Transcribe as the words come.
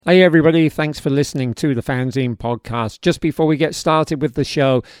Hey everybody, thanks for listening to the Fanzine podcast. Just before we get started with the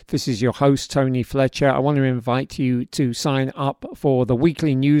show, this is your host Tony Fletcher. I want to invite you to sign up for the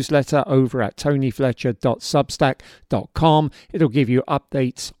weekly newsletter over at tonyfletcher.substack.com. It'll give you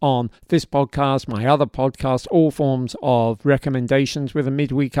updates on this podcast, my other podcast, all forms of recommendations with a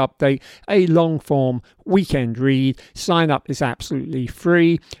midweek update, a long form weekend read. Sign up is absolutely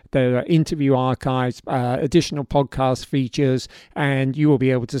free. There are interview archives, additional podcast features, and you will be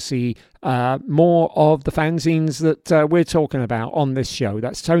able to see more of the fanzines that we're talking about on this show.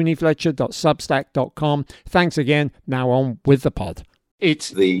 That's tonyfletcher.substack.com. Thanks again. Now on with the pod.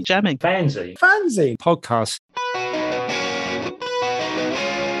 It's the Jamming Fanzine podcast.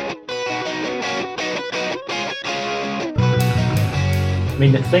 I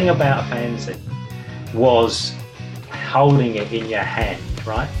mean, the thing about a fanzine was holding it in your hand,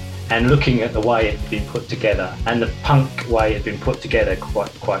 right? And looking at the way it had been put together, and the punk way it had been put together,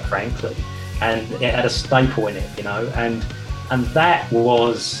 quite frankly, and it had a staple in it, you know, and that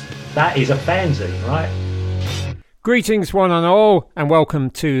is a fanzine, right? Greetings one and all, and welcome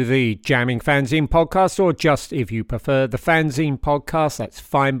to the Jamming Fanzine podcast, or just if you prefer the Fanzine podcast, that's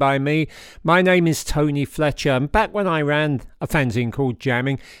fine by me. My name is Tony Fletcher, and back when I ran a fanzine called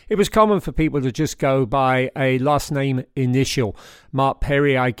Jamming, it was common for people to just go by a last name initial. Mark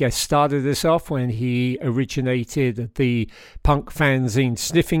Perry, I guess, started this off when he originated the punk fanzine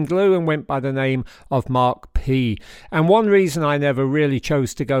Sniffing Glue and went by the name of Mark P. And one reason I never really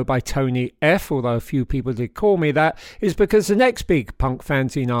chose to go by Tony F, although a few people did call me that, is because the next big punk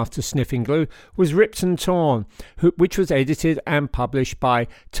fanzine after Sniffing Glue was Ripped and Torn, which was edited and published by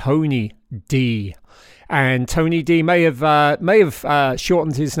Tony D. And Tony D may have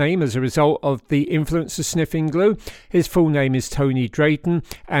shortened his name as a result of the influence of Sniffing Glue. His full name is Tony Drayton,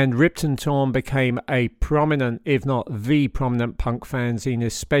 and Ripped and Torn became a prominent, if not the prominent, punk fanzine,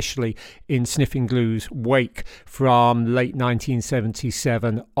 especially in Sniffing Glue's wake from late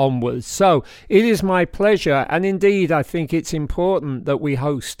 1977 onwards. So it is my pleasure, and indeed I think it's important that we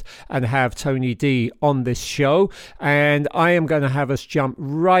host and have Tony D on this show, and I am going to have us jump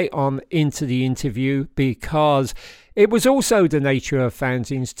right on into the interview, because it was also the nature of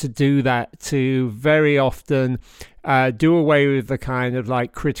fanzines to do that, to very often do away with the kind of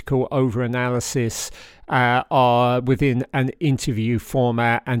like critical over-analysis within an interview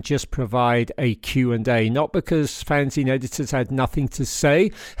format and just provide a Q&A. Not because fanzine editors had nothing to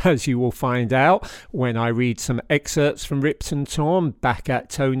say, as you will find out when I read some excerpts from Ripped and Torn back at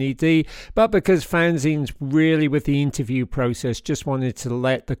Tony D, but because fanzines really, with the interview process, just wanted to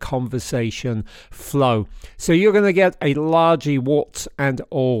let the conversation flow. So you're going to get a largely warts and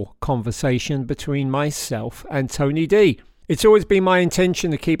all conversation between myself and Tony D. It's always been my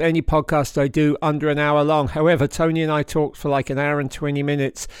intention to keep any podcast I do under an hour long. However, Tony and I talked for like an hour and 20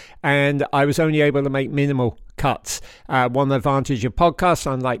 minutes, and I was only able to make minimal cuts. One advantage of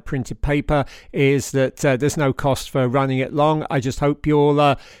podcasts, unlike printed paper, is that there's no cost for running it long. I just hope you'll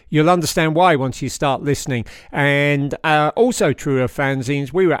understand why once you start listening. And also true of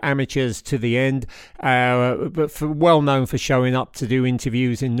fanzines, we were amateurs to the end, but well known for showing up to do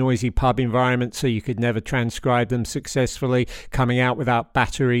interviews in noisy pub environments so you could never transcribe them successfully, coming out without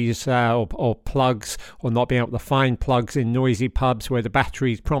batteries or plugs, or not being able to find plugs in noisy pubs where the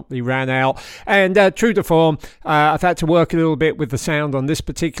batteries promptly ran out. And true to form, I've had to work a little bit with the sound on this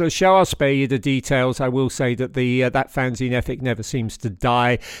particular show. I'll spare you the details. I will say that that fanzine ethic never seems to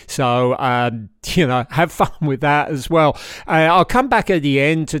die. So, have fun with that as well. I'll come back at the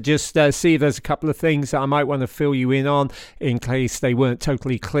end to just see if there's a couple of things that I might want to fill you in on in case they weren't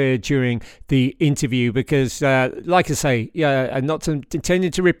totally clear during the interview. Because, like I say, I'm not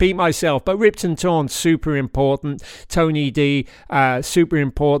intending to repeat myself, but Ripped and Torn, super important. Tony D, super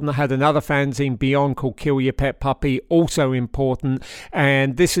important. I had another fanzine beyond called Kill Your Pet Puppy, also important.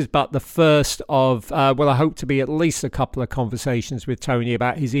 And this is but the first of I hope to be at least a couple of conversations with Tony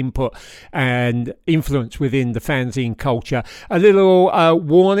about his input and influence within the fanzine culture. A little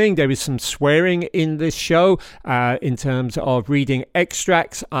warning, there is some swearing in this show in terms of reading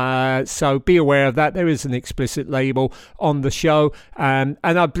extracts, so be aware of that. There is an explicit label on the show, and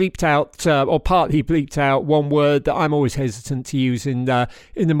I bleeped out or partly bleeped out one word that I'm always hesitant to use in the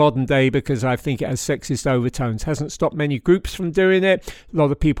modern day because I think it has sexist overtones. Hasn't stopped many groups from doing it. A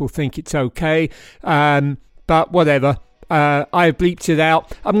lot of people think it's okay, but whatever. I bleeped it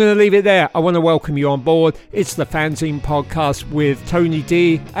out. I'm going to leave it there. I want to welcome you on board. It's the Fanzine podcast with Tony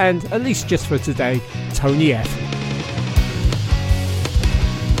D, and at least just for today, Tony F.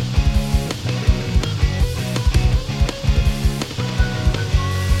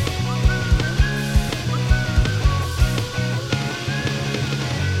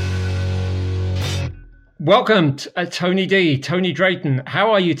 Welcome, Tony D, Tony Drayton.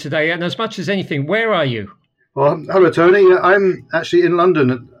 How are you today? And as much as anything, where are you? Well, hello, Tony. I'm actually in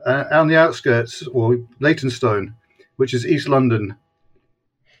London, on the outskirts, or Leytonstone, which is East London.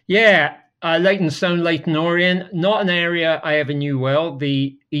 Yeah, Leytonstone, Leyton Orient, not an area I ever knew well.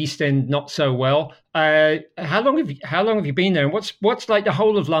 The East End, not so well. How long have you been there? And what's like the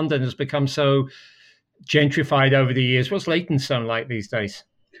whole of London has become so gentrified over the years? What's Leytonstone like these days?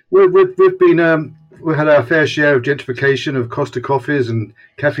 We've had our fair share of gentrification of Costa Coffees and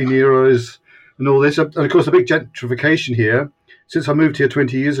Caffè Nero's and all this. And of course, the big gentrification here, since I moved here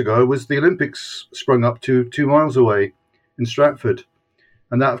 20 years ago, was the Olympics sprung up 2 miles away in Stratford.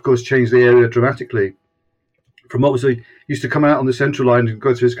 And that, of course, changed the area dramatically. From what used to come out on the Central Line and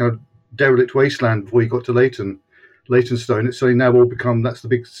go through this kind of derelict wasteland before you got to Leytonstone, it's suddenly now all become, that's the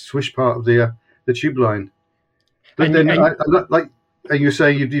big swish part of the tube line. But and you're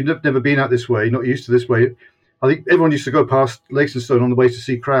saying you've never been out this way, not used to this way. I think everyone used to go past Leytonstone on the way to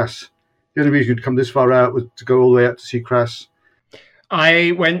see Crass. The only reason you'd come this far out was to go all the way out to see Crass.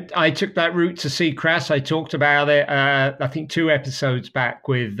 I took that route to see Crass. I talked about it, I think 2 episodes back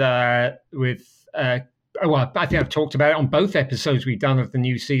with I think I've talked about it on both episodes we've done of the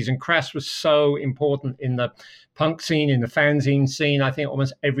new season. Crass was so important in the punk scene, in the fanzine scene. I think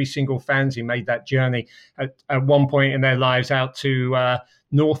almost every single fanzine made that journey at one point in their lives out to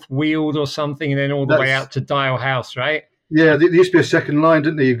North Weald or something, and then all the way out to Dial House, right? Yeah, there used to be a second line,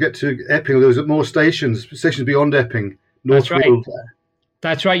 didn't there? You get to Epping, there was more stations beyond Epping. North Weald.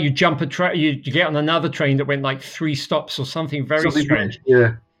 That's right. You jump a train, you get on another train that went like 3 stops or something strange. Weird.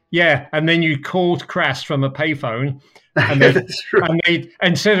 Yeah. Yeah, and then you called Crass from a payphone, and they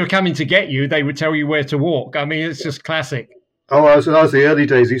instead of coming to get you, they would tell you where to walk. I mean, it's just classic. Oh, that was the early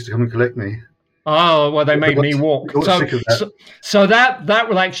days. They used to come and collect me. Oh, well, they made me walk. So that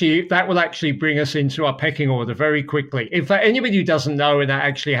will actually bring us into our pecking order very quickly. If anybody who doesn't know and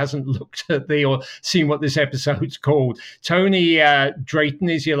actually hasn't looked at or seen what this episode's called, Tony Drayton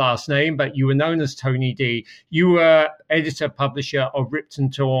is your last name, but you were known as Tony D. You were editor, publisher of Ripped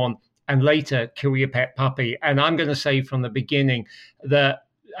and Torn, and later Kill Your Pet Puppy. And I'm going to say from the beginning that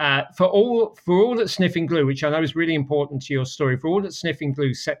for all that Sniffing Glue, which I know is really important to your story, for all that Sniffing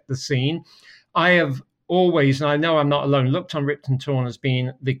Glue set the scene, I have always, and I know I'm not alone, looked on Ripped and Torn as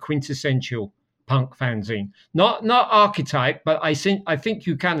being the quintessential punk fanzine. Not archetype, but I think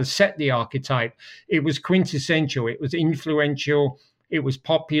you kind of set the archetype. It was quintessential. It was influential. It was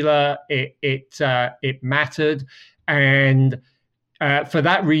popular. It mattered, and for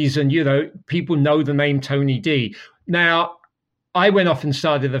that reason, people know the name Tony D. Now, I went off and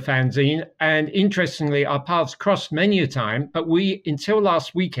started the fanzine, and interestingly, our paths crossed many a time, but until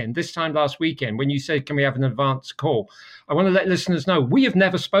last weekend, when you said, can we have an advance call? I want to let listeners know, we have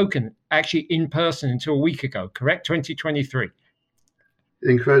never spoken actually in person until a week ago, correct? 2023.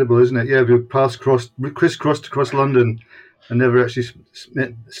 Incredible, isn't it? Yeah, we've crisscrossed across London and never actually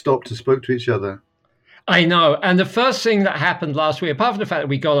stopped and spoke to each other. I know. And the first thing that happened last week, apart from the fact that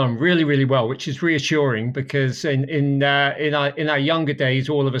we got on really, really well, which is reassuring because in our younger days,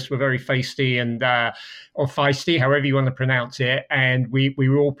 all of us were very feisty or feisty, however you want to pronounce it. And we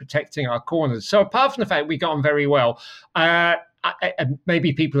were all protecting our corners. So apart from the fact we got on very well,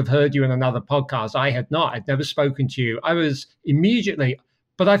 maybe people have heard you in another podcast. I had not. I'd never spoken to you. I was immediately,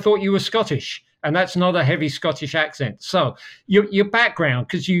 but I thought you were Scottish. And that's not a heavy Scottish accent. So your background,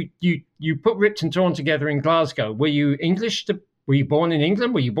 because you put Ripped and Torn together in Glasgow. Were you English? Were you born in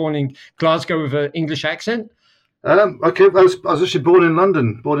England? Were you born in Glasgow with an English accent? Okay, I was actually born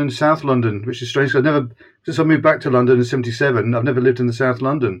in South London, which is strange. Since I moved back to London in '77, I've never lived in the South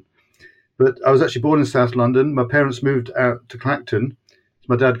London. But I was actually born in South London. My parents moved out to Clacton.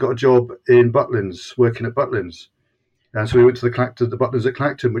 My dad got a job in Butlins, working at Butlins. And so we went to the Butlins at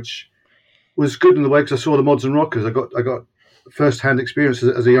Clacton, which was good in the way because I saw the Mods and Rockers. I got first-hand experience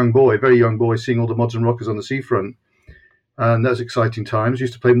as a young boy, very young boy, seeing all the Mods and Rockers on the seafront. And that was exciting times.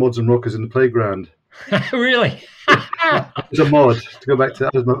 Used to play Mods and Rockers in the playground. Really? I was a mod. To go back to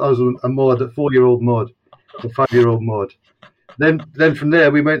that, I was a mod, a 4-year-old mod, a 5-year-old mod. Then from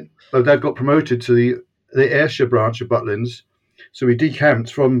there, my dad got promoted to the Ayrshire branch of Butlins. So we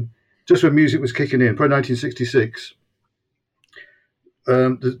decamped from just when music was kicking in, probably 1966.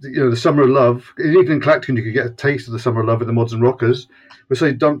 The Summer of Love. Even in Clacton, you could get a taste of the Summer of Love with the Mods and Rockers. We're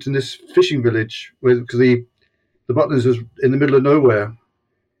suddenly dumped in this fishing village because the Butlins was in the middle of nowhere,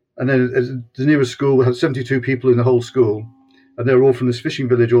 and then the nearest school had 72 people in the whole school, and they were all from this fishing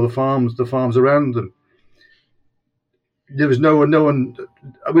village, all the farms around them. There was no one.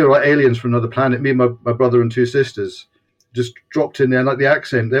 We were like aliens from another planet. Me and my brother and 2 sisters just dropped in there, and like the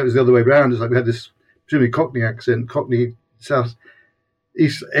accent, that was the other way around. It's like we had this presumably Cockney accent, Cockney South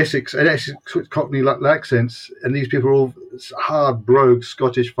East Essex, and Essex Cockney accents, and these people are all hard, brogue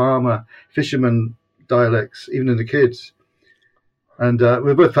Scottish farmer, fisherman dialects, even in the kids. And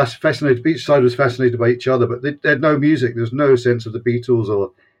we were both fascinated. Each side was fascinated by each other, but they had no music. There was no sense of the Beatles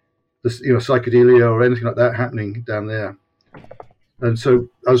or the psychedelia or anything like that happening down there. And so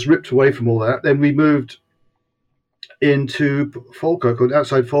I was ripped away from all that. Then we moved into Falkirk, or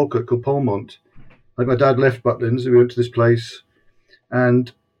outside Falkirk, called Polmont. Like my dad left Butlins, we went to this place,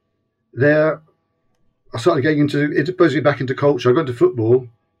 and there I started getting supposedly back into culture. I got into football.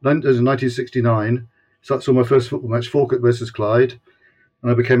 That was in 1969. So I saw my first football match, Falkirk versus Clyde,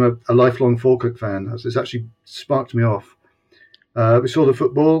 and I became a lifelong Falkirk fan. It's actually sparked me off. We saw the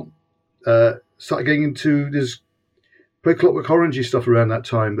football, started getting into this pretty Clockwork Orangey stuff around that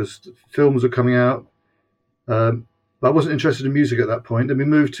time, as films were coming out. But I wasn't interested in music at that point. Then we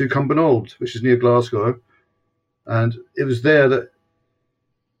moved to Cumbernauld, which is near Glasgow, and it was there that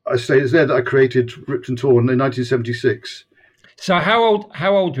I created Ripped and Torn in 1976. So how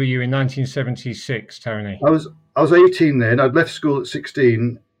old were you in 1976, Tony? I was 18 then. I'd left school at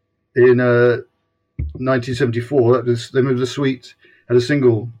 16 in 1974. That was they moved the Sweet had a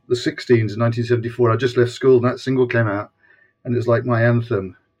single, the 16s in 1974. I just left school and that single came out, and it was like my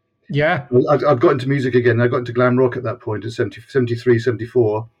anthem. Yeah. I'd got into music again. I got into glam rock at that point in 73,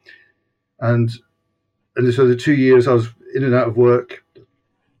 74. And so the 2 years I was in and out of work,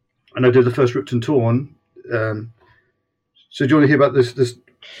 and I did the first Ripped and Torn. So do you want to hear about this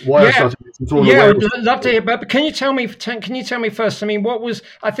why I started Ripped and Torn? Yeah, I'd love to hear. But can you tell me first? I mean,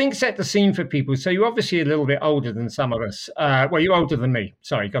 I think set the scene for people. So you're obviously a little bit older than some of us. Well, you're older than me.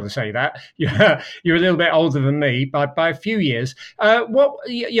 Sorry, got to say that. You're a little bit older than me by a few years.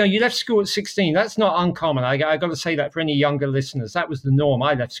 You left school at 16. That's not uncommon. I got to say that for any younger listeners, that was the norm.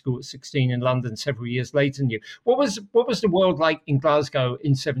 I left school at 16 in London several years later than you. What was the world like in Glasgow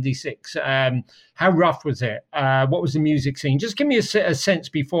in '76? How rough was it? What was the music scene? Just give me a sense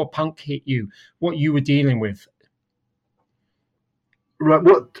before punk hit you, what you were dealing with. Right,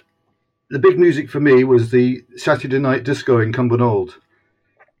 what the big music for me was the Saturday night disco in Cumbernauld,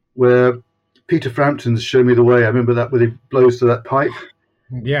 where Peter Frampton's Show Me the Way. I remember that, where he blows to that pipe.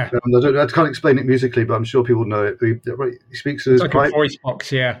 Yeah. I can't explain it musically, but I'm sure people know it. He speaks to his like pipe. A voice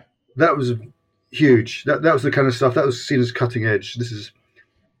box, yeah. That was huge. That was the kind of stuff that was seen as cutting edge. This is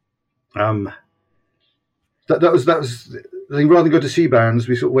that was I think rather than go to see bands,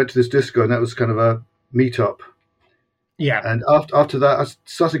 we sort of went to this disco, and that was kind of a meet-up. Yeah. And after that, I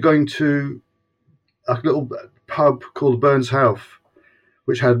started going to a little pub called Burns House,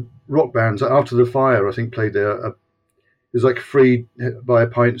 which had rock bands. After the Fire, I think, played there. It was like free, buy a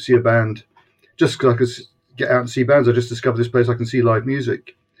pint, see a band. Just because I could get out and see bands, I just discovered this place I can see live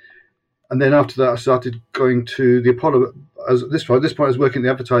music. And then after that, I started going to the Apollo. At this point, I was working at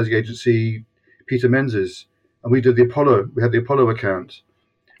the advertising agency, Peter Menzies. And we did the Apollo. We had the Apollo account.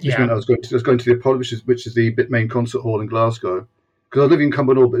 Which meant I was going to the Apollo, which is the main concert hall in Glasgow. Because I live in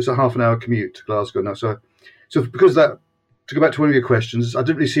Cumbernauld, but it's a half an hour commute to Glasgow now. So because of that, to go back to one of your questions, I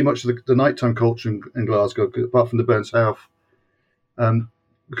didn't really see much of the nighttime culture in Glasgow, apart from the Burns House,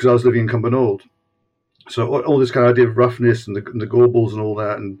 because I was living in Cumbernauld. So all this kind of idea of roughness and the Gorbals and all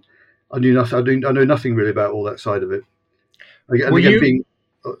that, and I knew nothing. I know nothing really about all that side of it.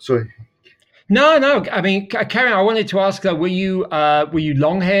 Sorry. No. I mean, Karen, I wanted to ask, were you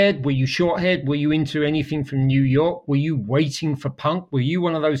long-haired? Were you short-haired? Were you into anything from New York? Were you waiting for punk? Were you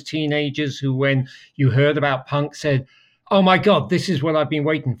one of those teenagers who, when you heard about punk, said, "Oh my God, this is what I've been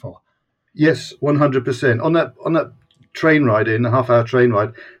waiting for"? Yes, 100%. On that train ride, a half-hour train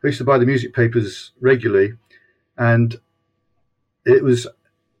ride, I used to buy the music papers regularly, and it was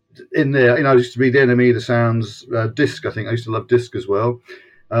in there. I used to read The Enemy, The Sounds, Disc. I think I used to love Disc as well.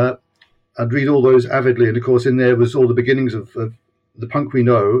 I'd read all those avidly, and of course in there was all the beginnings of the punk we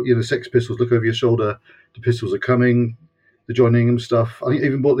know. Sex Pistols, Look Over Your Shoulder, The Pistols Are Coming, the John Ingham stuff. I think I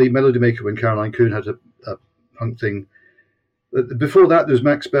even bought the Melody Maker when Caroline Coon had a punk thing. Before that, there was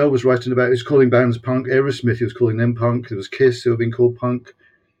Max Bell was writing about, he was calling bands punk. Aerosmith, he was calling them punk. There was Kiss, who had been called punk.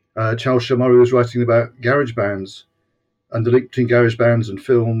 Charles Shamari was writing about garage bands and the link between garage bands and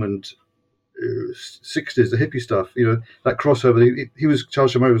film and 60s, the hippie stuff, that crossover.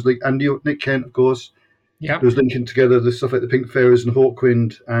 Charles Shamari was linked, and Nick Kent, of course. Yeah, he was linking together the stuff like the Pink Fairies and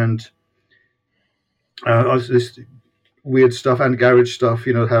Hawkwind and this weird stuff and garage stuff.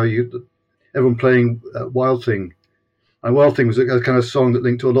 How everyone playing Wild Thing, and Wild Thing was a kind of song that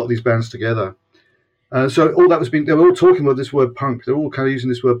linked to a lot of these bands together. So all that was they were all talking about this word punk. They're all kind of using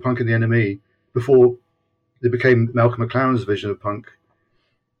this word punk in The Enemy before they became Malcolm McLaren's vision of punk.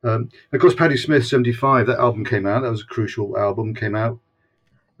 Of course, Patti Smith, 75, that album came out. That was a crucial album, came out.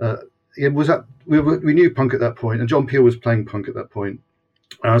 It was that we knew punk at that point, and John Peel was playing punk at that point.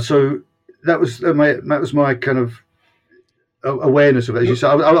 So that was my kind of awareness of it. As you said,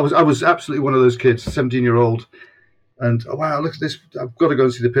 I was absolutely one of those kids, 17-year-old, and wow, look at this! I've got to go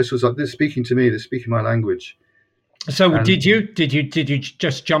and see the Pistols. Like, they're speaking to me. They're speaking my language. So did you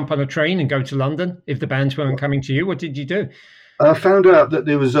just jump on a train and go to London if the bands weren't coming to you? What did you do? I found out that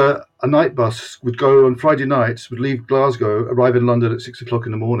there was a night bus would go on Friday nights, would leave Glasgow, arrive in London at 6 o'clock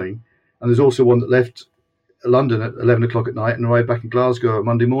in the morning, and there's also one that left London at 11 o'clock at night and arrived back in Glasgow on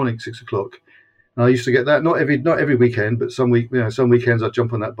Monday morning, 6 o'clock. And I used to get that not every weekend, but some weekends I'd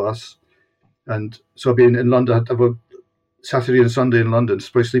jump on that bus, and so I'd be in London. I'd have a Saturday and Sunday in London,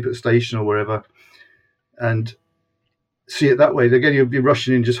 supposed to sleep at the station or wherever, and see it that way. Again, you'll be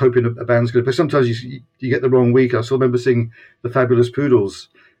rushing in just hoping a band's going to play. Sometimes you get the wrong week. I still remember seeing the Fabulous Poodles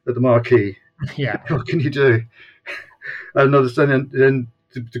at the Marquee. Yeah. What can you do? And then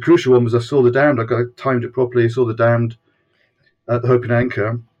the crucial one was I saw the Damned. I timed it properly. I saw the Damned at the Hope and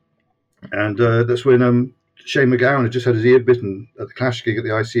Anchor. And that's when Shane MacGowan had just had his ear bitten at the Clash gig at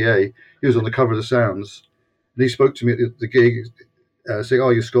the ICA. He was on the cover of the Sounds. And he spoke to me at the gig, saying, "Oh,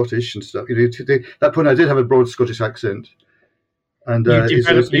 you're Scottish," and stuff. At that point, I did have a broad Scottish accent. And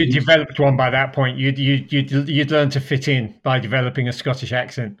you developed one by that point. You'd learned to fit in by developing a Scottish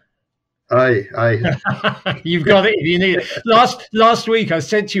accent. Aye. You've got it. You need it. Last week, I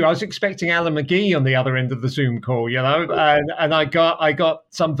said to you, I was expecting Alan McGee on the other end of the Zoom call, and I got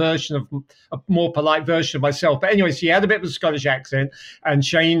some version of a more polite version of myself. But anyway, so you had a bit of a Scottish accent, and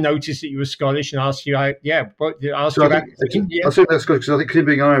Shane noticed that you were Scottish and asked you, I think that's Scottish because I think him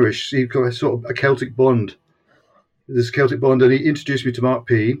being Irish, he's got sort of a Celtic bond. This Celtic bond, and he introduced me to Mark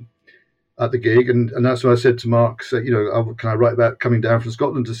P at the gig, and that's when I said to Mark, can I write about coming down from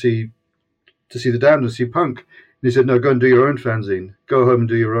Scotland to see the Damned and see punk? And he said, no, go and do your own fanzine. Go home and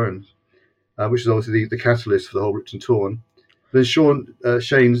do your own, which is obviously the catalyst for the whole Ripped and Torn. Then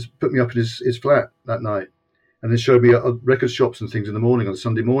Shane's put me up in his flat that night and then showed me record shops and things in the morning on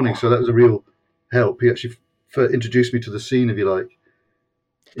Sunday morning. So that was a real help. He actually introduced me to the scene, if you like.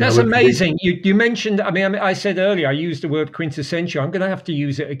 That's amazing. You mentioned, I said earlier, I used the word quintessential. I'm going to have to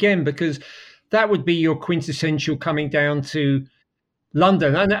use it again because that would be your quintessential coming down to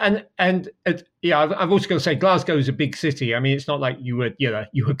London. And I've also got to say Glasgow is a big city. I mean, it's not like you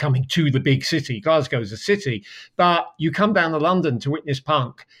were coming to the big city. Glasgow is a city, but you come down to London to witness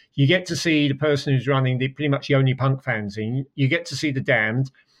punk. You get to see the person who's running pretty much the only punk fanzine. You get to see the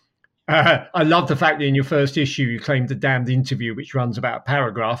Damned. I love the fact that in your first issue you claimed the Damned interview, which runs about a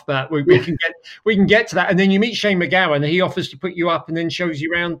paragraph, but we can get to that. And then you meet Shane MacGowan, and he offers to put you up and then shows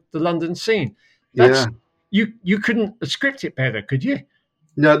you around the London scene. You couldn't script it better, could you?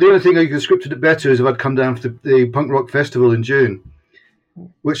 No, the only thing I could have scripted it better is if I'd come down for the Punk Rock Festival in June,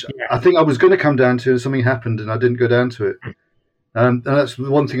 which I think I was going to come down to, and something happened, and I didn't go down to it. And that's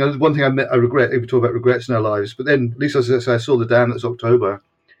one thing. I regret. We talk about regrets in our lives, but then at least I saw the Damned. That's October.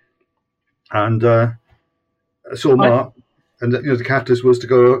 And I saw Mark, and the catalyst was to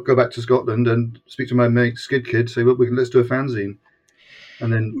go back to Scotland and speak to my mate Skid Kid, say, "Well, let's do a fanzine,"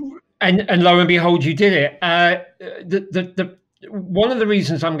 and then and lo and behold, you did it. The one of the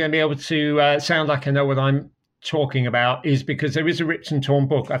reasons I'm going to be able to sound like I know what I'm talking about is because there is a Ripped and Torn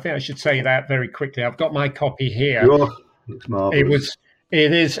book. I think I should say that very quickly. I've got my copy here. It's marvelous.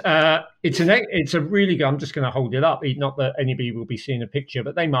 It's a really good. I'm just going to hold it up. Not that anybody will be seeing a picture,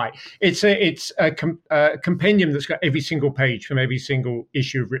 but they might. It's a compendium that's got every single page from every single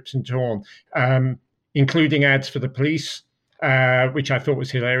issue of Ripped and Torn, including ads for the police, which I thought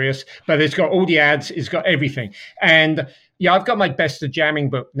was hilarious. But it's got all the ads. It's got everything. And I've got my Best of Jamming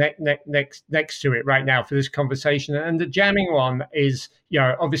book next to it right now for this conversation. And the jamming one is,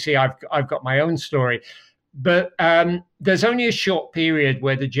 obviously I've got my own story. But there's only a short period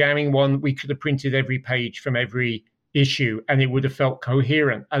where the jamming one, we could have printed every page from every issue and it would have felt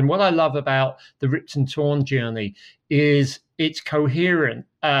coherent. And what I love about the Ripped and Torn journey is it's coherent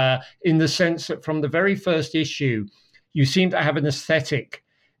in the sense that from the very first issue, you seem to have an aesthetic,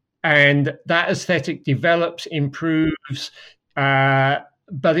 and that aesthetic develops, improves, but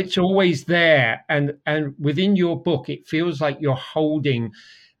it's always there. And within your book, it feels like you're holding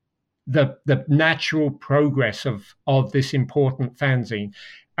the natural progress of this important fanzine.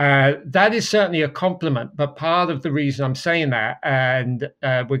 That is certainly a compliment, but part of the reason I'm saying that, and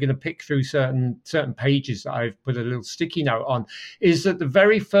we're going to pick through certain pages that I've put a little sticky note on, is that the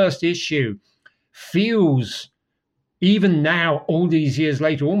very first issue feels, even now, all these years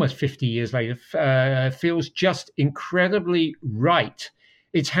later, almost 50 years later, feels just incredibly right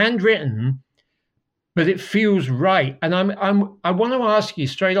It's handwritten, but it feels right. And I want to ask you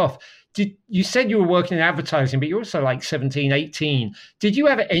straight off, you said you were working in advertising, but you're also like 17, 18. Did you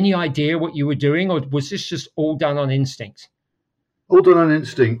have any idea what you were doing, or was this just all done on instinct? All done on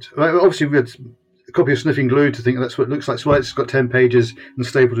instinct. Obviously, we had a copy of Sniffing Glue to think that's what it looks like. So it's got 10 pages and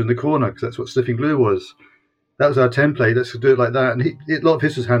stapled in the corner because that's what Sniffing Glue was. That was our template. Let's do it like that. And a lot of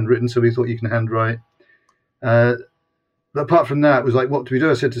his was handwritten, so we thought you can handwrite. But apart from that, it was like, what do we do?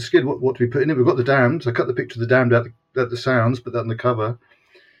 I said to Skid, what do we put in it? We've got the Damned. So I cut the picture of the Damned out the sounds, put that on the cover.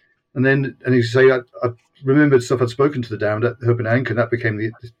 And he say, I remembered stuff I'd spoken to the Damned at Hope and Anchor, and that became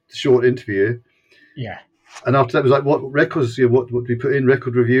the short interview. Yeah. And after that, it was like, what records, what do we put in?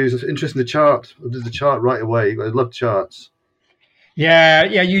 Record reviews. It's interesting, the chart. I did the chart right away. I love charts. Yeah,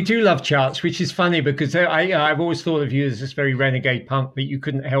 you do love charts, which is funny because I've always thought of you as this very renegade punk, but you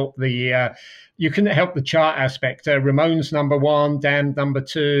couldn't help the chart aspect. Ramones #1, Damned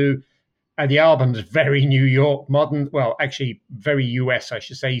 #2, the album's very New York, modern. Well, actually, very US, I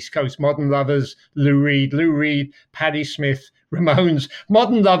should say, East Coast. Modern Lovers, Lou Reed, Patti Smith, Ramones,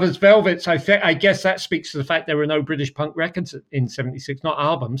 Modern Lovers, Velvets. I guess that speaks to the fact there were no British punk records in '76, not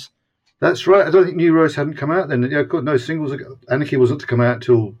albums. That's right. I don't think New Rose hadn't come out then. Yeah, God, no singles. Anarchy wasn't to come out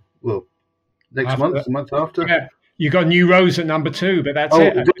until, well, next month, the month after. Yeah, you got New Rose at #2, but that's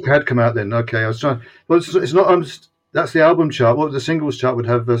it. Oh, it had come out then. Okay, I was trying. Well, it's not. That's the album chart. What the singles chart would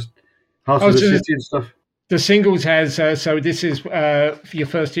have Heart of the City and stuff. The singles has. So this is your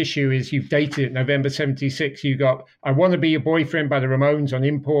first issue. Is you've dated it November '76. You got I Want to Be Your Boyfriend by the Ramones on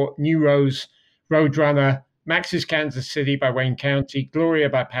import. New Rose, Roadrunner. Max's Kansas City by Wayne County, Gloria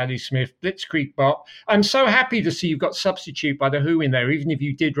by Patti Smith, Blitzkrieg Bop. I'm so happy to see you've got Substitute by The Who in there, even if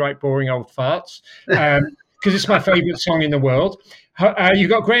you did write Boring Old Farts, because it's my favourite song in the world. You've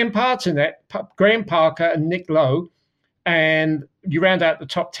got Graham Parker and Nick Lowe, and you round out the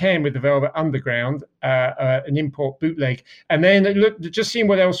top 10 with The Velvet Underground, an import bootleg. And then look, just seeing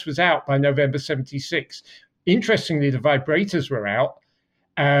what else was out by November '76. Interestingly, the Vibrators were out.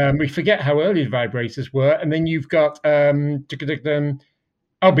 We forget how early the Vibrators were, and then you've got before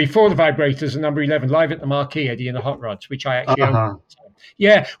the Vibrators, number 11, Live at the Marquee, Eddie and the Hot Rods, which I actually own.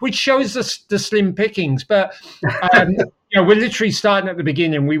 Yeah, which shows the slim pickings. But we're literally starting at the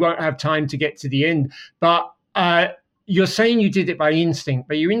beginning. We won't have time to get to the end. But you're saying you did it by instinct,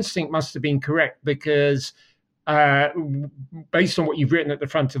 but your instinct must have been correct because based on what you've written at the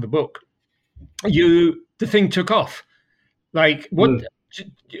front of the book, the thing took off. Like what?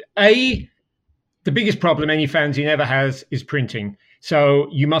 The biggest problem any fanzine ever has is printing. So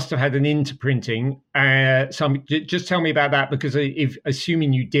you must have had an into printing. Just tell me about that, because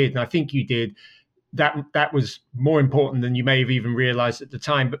assuming you did, and I think you did, that was more important than you may have even realized at the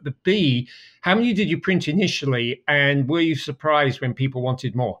time. But the B, how many did you print initially, and were you surprised when people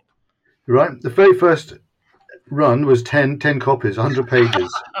wanted more? Right. The very first run was 10 copies, 100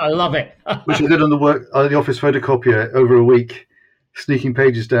 pages. I love it. Which I did on the office photocopier over a week, sneaking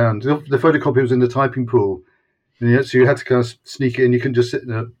pages down. The photocopier was in the typing pool, and so you had to kind of sneak it in. You couldn't just sit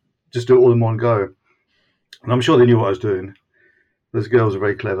there, just do it all in one go. And I'm sure they knew what I was doing. Those girls are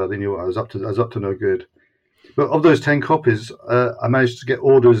very clever. They knew what I was up to. I was up to no good. But of those 10 copies, I managed to get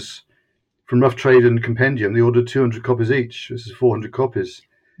orders from Rough Trade and Compendium. They ordered 200 copies each. This is 400 copies.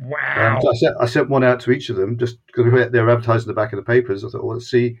 Wow. So I sent one out to each of them just because they were advertising the back of the papers. I thought, well,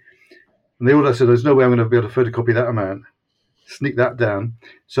 let's see. And they all said, there's no way I'm going to be able to photocopy that amount. Sneak that down.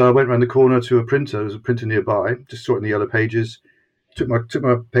 So I went around the corner to a printer. There was a printer nearby, just sorting the yellow pages. Took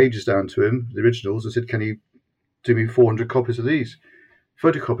my pages down to him, the originals, and said, can you do me 400 copies of these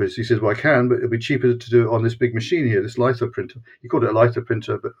photocopies? He says, well, I can, but it'll be cheaper to do it on this big machine here, this litho printer. He called it a litho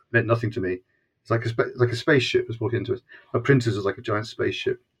printer, but it meant nothing to me. It's like a spaceship was brought into it. A printer's is like a giant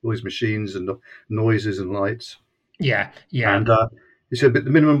spaceship. All these machines and noises and lights. Yeah. And he said, but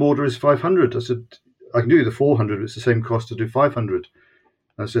the minimum order is 500. I said, I can do the 400. It's the same cost to do 500.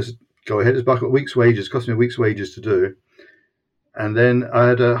 And I said, go ahead. It's about a week's wages. It cost me a week's wages to do. And then I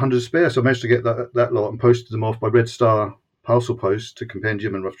had 100 spare, so I managed to get that lot and posted them off by Red Star parcel post to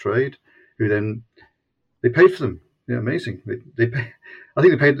Compendium and Rough Trade, who then they paid for them. Yeah, amazing. They pay, I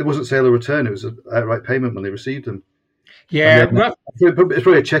think they paid. It wasn't sale or return. It was an outright payment when they received them. Yeah, it's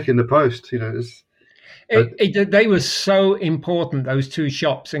probably a check in the post. They were so important, those two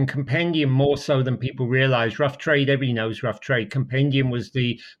shops, and Compendium more so than people realize. Rough Trade, everybody knows Rough Trade. Compendium was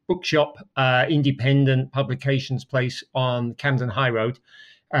the bookshop, independent publications place on Camden High Road.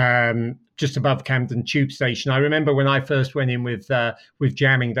 just above Camden Tube Station. I remember when I first went in with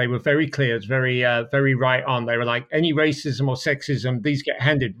jamming, they were very clear, very right on. They were like, any racism or sexism, these get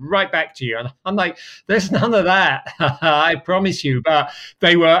handed right back to you. And I'm like, there's none of that, I promise you. But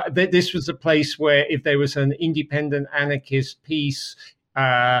they were. This was a place where if there was an independent anarchist piece,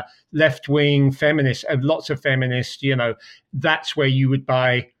 left-wing feminist, lots of feminists, that's where you would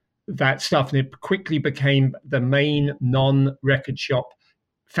buy that stuff. And it quickly became the main non-record shop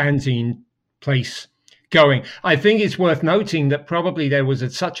fanzine place going. I think it's worth noting that probably there was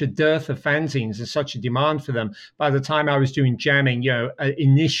such a dearth of fanzines and such a demand for them. By the time I was doing jamming,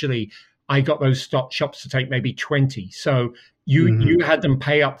 initially I got those shops to take maybe 20. So you had them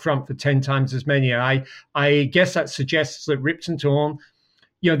pay up front for 10 times as many. And I guess that suggests that Ripped and Torn,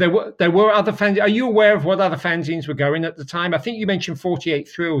 there were other fanzines. Are you aware of what other fanzines were going at the time? I think you mentioned 48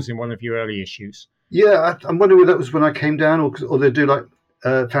 Thrills in one of your early issues. Yeah, I'm wondering whether that was when I came down, or they do like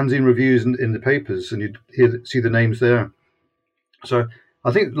fanzine reviews in the papers, and you'd see the names there. So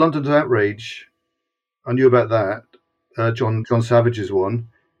I think London's Outrage, I knew about that. John Savage's one.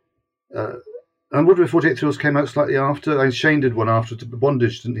 And wonder if 48 Thrills came out slightly after. And Shane did one after. The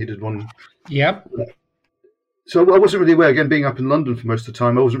Bondage, didn't he? Did one. Yep. So I wasn't really aware. Again, being up in London for most of the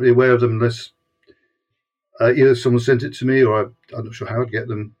time, I wasn't really aware of them unless either someone sent it to me, or I'm not sure how I'd get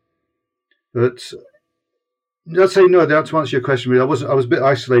them. But I'd say no. To answer your question, really, I was a bit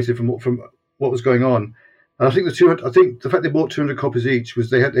isolated from what was going on. And I think the fact they bought 200 copies each was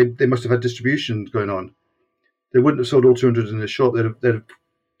they must have had distribution going on. They wouldn't have sold all 200 in the shop. They'd have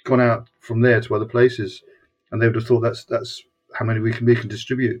gone out from there to other places, and they would have thought that's how many we can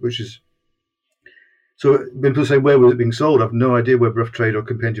distribute. Which is so. When people say where was it being sold, I've no idea where Rough Trade or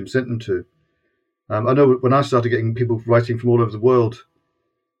Compendium sent them to. I know when I started getting people writing from all over the world.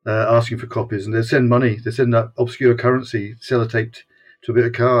 Asking for copies, and they send money. They send that obscure currency sellotaped to a bit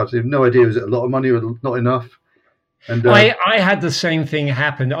of card. They have no idea is it a lot of money or not enough. And I had the same thing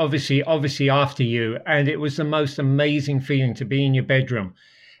happen. Obviously after you, and it was the most amazing feeling to be in your bedroom,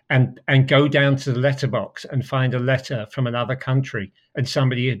 and go down to the letterbox and find a letter from another country, and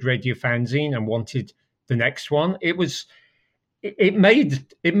somebody had read your fanzine and wanted the next one. It made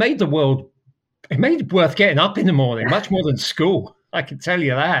the world. It made it worth getting up in the morning, much more than school. I can tell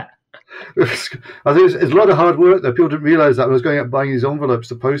you that. I think it's a lot of hard work though. People didn't realise that when I was going out buying these envelopes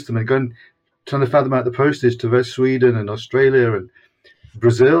to post them and trying to fathom out the postage to Sweden and Australia and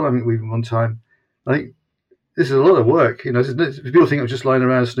Brazil. I mean, we one time. I think this is a lot of work. People think I'm just lying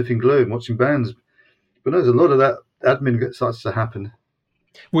around sniffing glue and watching bands, but no, there's a lot of that admin that starts to happen.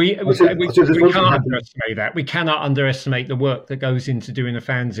 We can't underestimate that. We cannot underestimate the work that goes into doing a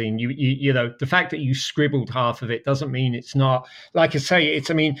fanzine. The fact that you scribbled half of it doesn't mean it's not. Like I say,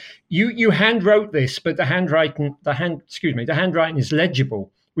 you hand wrote this, but the handwriting is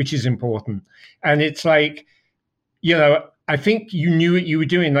legible, which is important. And it's like, I think you knew what you were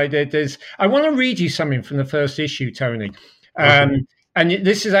doing. Like I want to read you something from the first issue, Tony. And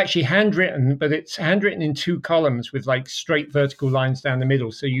this is actually handwritten, but it's handwritten in 2 columns with like straight vertical lines down the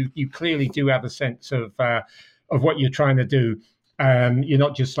middle. So you clearly do have a sense of what you're trying to do. You're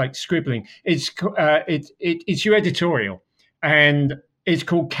not just like scribbling. It's your editorial, and it's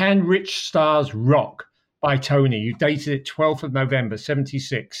called "Can Rich Stars Rock" by Tony. You dated it 12th of November,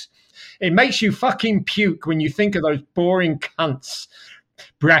 1976. It makes you fucking puke when you think of those boring cunts.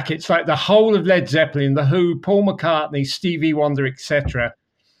 Brackets like the whole of Led Zeppelin, The Who, Paul McCartney, Stevie Wonder, etc.,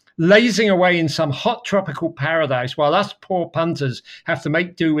 lazing away in some hot tropical paradise while us poor punters have to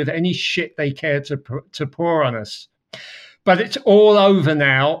make do with any shit they care to pour on us. But it's all over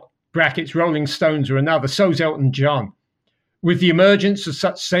now, brackets Rolling Stones or another, so's Elton John. With the emergence of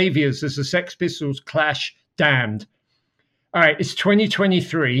such saviours as the Sex Pistols, Clash, Damned. All right, it's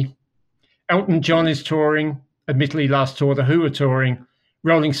 2023. Elton John is touring, admittedly last tour, The Who are touring,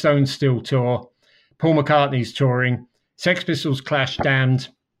 Rolling Stones still tour. Paul McCartney's touring. Sex Pistols, Clash, Damned.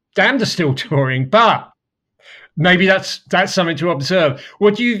 Damned are still touring, but maybe that's something to observe.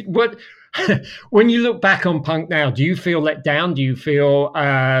 When you look back on punk now, do you feel let down? Do you feel?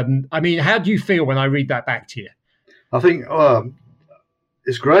 How do you feel when I read that back to you? I think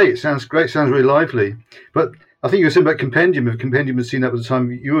it's great. It sounds great. Sounds really lively. But I think you were saying about Compendium. If Compendium had seen that at the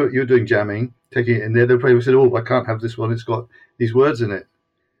time you were doing jamming, taking it in there, they probably said, "Oh, I can't have this one. It's got these words in it."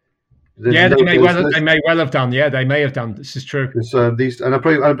 They may well have done. Yeah, they may have done. This is true.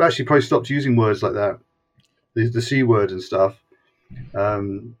 I've actually probably stopped using words like that, the C word and stuff,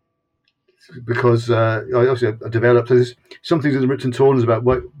 because I developed. There's some things in the Ripped and Torn is about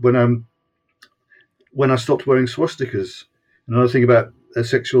when I stopped wearing swastikas, and another thing about a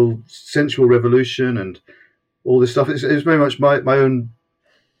sensual revolution and all this stuff. It's very much my own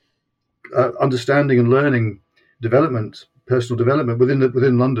understanding and learning development, personal development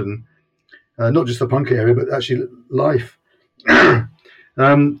within London, not just the punk area, but actually life.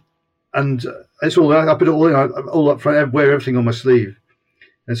 And it's all I put it all up front. I wear everything on my sleeve,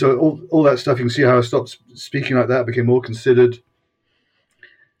 and so all that stuff. You can see how I stopped speaking like that, became more considered.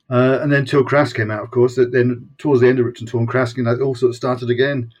 And then Till Crass came out, of course. Then towards the end of Ripton Torn, Crass that all sort of started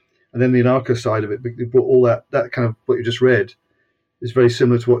again, and then the anarcho side of it brought all that kind of what you just read is very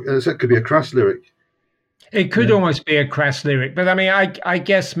similar to what that could be a Crass lyric. It could almost be a Crass lyric, but I mean, I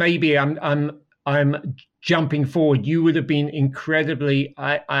guess maybe I'm jumping forward. You would have been incredibly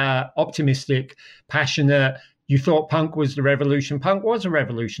optimistic, passionate. You thought punk was the revolution. Punk was a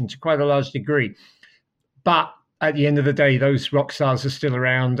revolution to quite a large degree, but at the end of the day, those rock stars are still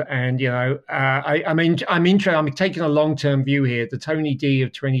around. And, I'm interested. I'm taking a long-term view here. The Tony D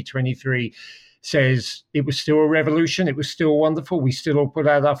of 2023 says it was still a revolution. It was still wonderful. We still all put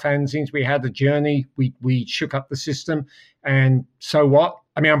out our fanzines. We had a journey. We shook up the system. And so what?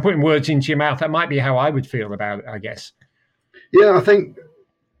 I mean, I'm putting words into your mouth. That might be how I would feel about it, I guess. Yeah, I think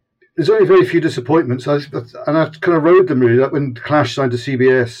there's only very few disappointments. And I kind of rode them really. Like when Clash signed to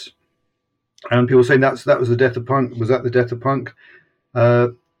CBS, and people saying that was the death of punk. Was that the death of punk?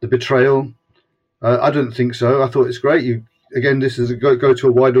 The betrayal? I don't think so. I thought it's great. This is go to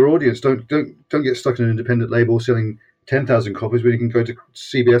a wider audience. Don't get stuck in an independent label selling 10,000 copies when you can go to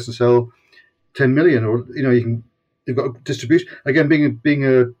CBS and sell 10 million, or you've got distribution. Again, being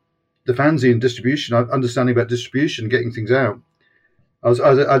the fanzine distribution, understanding about distribution, getting things out. I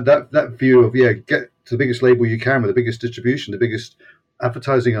had that view of get to the biggest label you can with the biggest distribution, the biggest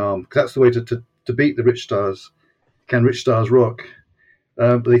advertising arm. That's the way to beat the rich stars. Can rich stars rock?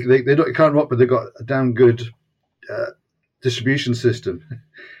 But they can't rock, but they've got a damn good distribution system.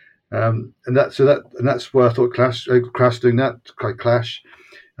 And that's why I thought Crass doing that, quite Clash.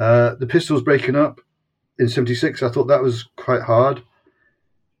 The Pistols breaking up in '76, I thought that was quite hard.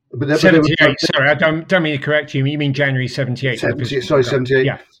 But 78. Sorry, I don't mean to correct you. You mean January '78? 78.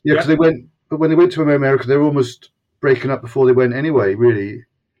 Yeah, because they went. But when they went to America, they were almost breaking up before they went anyway. Really,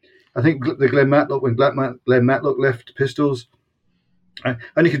 I think when Glenn Matlock left Pistols, and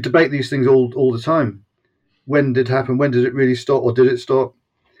you could debate these things all the time. When did it happen? When did it really stop, or did it stop?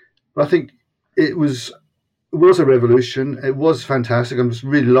 But I think it was a revolution. It was fantastic. I'm just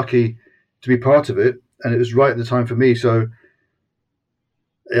really lucky to be part of it, and it was right at the time for me. So,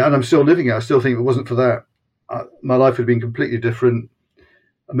 and I'm still living it. I still think if it wasn't for that, my life would have been completely different.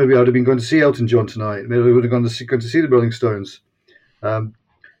 Maybe I would have been going to see Elton John tonight. Maybe I would have gone to see the Rolling Stones. I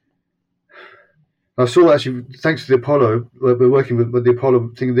saw actually, thanks to the Apollo, we're working with the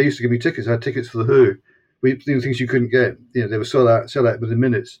Apollo thing. They used to give me tickets. I had tickets for the Who. Things you couldn't get. They were sell out within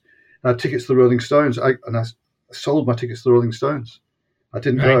minutes. I had tickets to the Rolling Stones. I sold my tickets to the Rolling Stones. I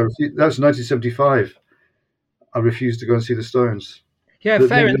didn't go. That was 1975. I refused to go and see the Stones. Yeah,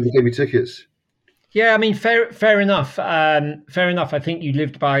 fair enough. They gave me tickets. Yeah, I mean, fair enough. Fair enough. I think you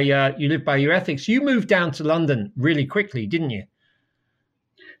lived by your ethics. You moved down to London really quickly, didn't you?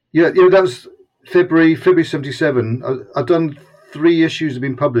 Yeah. That was February '77. I'd done 3 issues have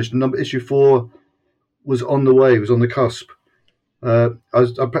been published. Issue 4 was on the way. It was on the cusp. I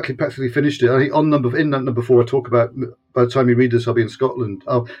practically finished it. I think in number 4, I talk about, by the time you read this, I'll be in Scotland.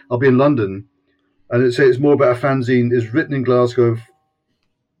 I'll be in London, and it's more about a fanzine. Is written in Glasgow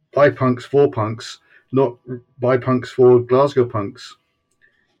by punks for punks, not by punks for Glasgow punks.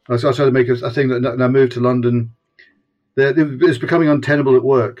 So I tried to make a thing that when I moved to London, it was becoming untenable at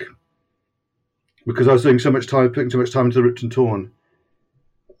work because I was putting so much time into Ripton Torn.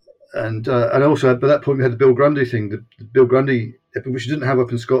 And also, by that point, we had the Bill Grundy thing, the Bill Grundy, which you didn't have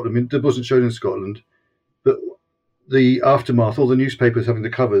up in Scotland. I mean, it wasn't shown in Scotland, but the aftermath, all the newspapers having the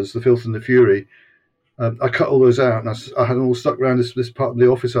covers, the Filth and the Fury, I cut all those out, and I had them all stuck around this part of the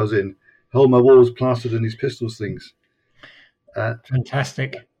office I was in. The whole my walls plastered in these Pistols things.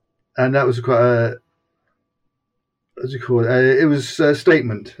 Fantastic. And that was quite a, what do you call it? It was a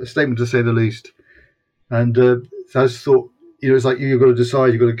statement to say the least. And so I just thought, it's like you've got to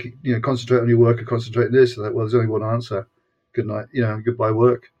decide, you've got to concentrate on your work or concentrate on this. Well, there's only one answer. Good night, goodbye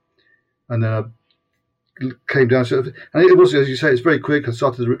work. And then I came down to, and it was, as you say, it's very quick. I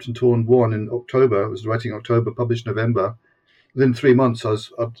started the Ripton Torn 1 in October. I was writing October, published November. Within 3 months, I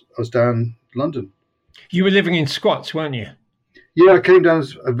was down in London. You were living in squats, weren't you? Yeah, I came down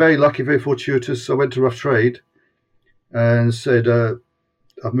as very lucky, very fortuitous. I went to Rough Trade and said,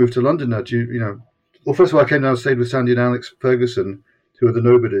 I've moved to London now. Well, first of all, I came down and stayed with Sandy and Alex Ferguson, who are the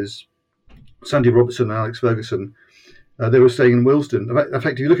nobodies. Sandy Robertson and Alex Ferguson. They were staying in Willesden. In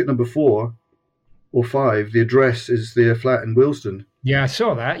fact, if you look at number 4 or 5, the address is their flat in Willesden. Yeah, I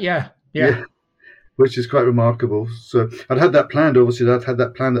saw that, yeah. Yeah. Which is quite remarkable. So I'd had that planned. Obviously, I'd had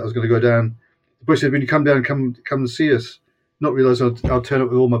that plan that I was going to go down. The boy said, "When you come down, come and see us." Not realising I'll turn up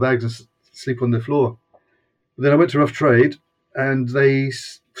with all my bags and sleep on the floor. But then I went to Rough Trade, and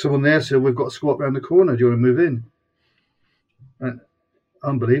someone there said, "We've got a squat round the corner. Do you want to move in?" And,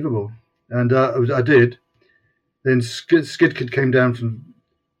 unbelievable. And I did. Then Skid Kid came down from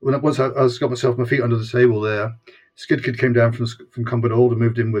once I got myself my feet under the table there. Skid Kid came down from Cumbernauld Hall and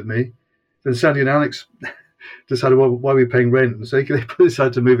moved in with me. Then Sandy and Alex decided why we were paying rent, and so they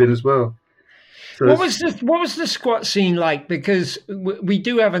decided to move in as well. So what was the squat scene like? Because we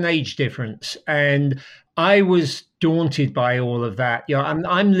do have an age difference, and I was daunted by all of that. You know,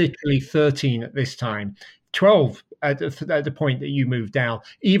 I'm literally 13 at this time, 12 at the point that you moved down.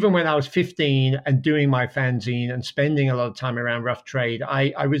 Even when I was 15 and doing my fanzine and spending a lot of time around Rough Trade,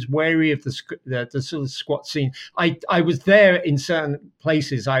 I was wary of the sort of squat scene. I was there in certain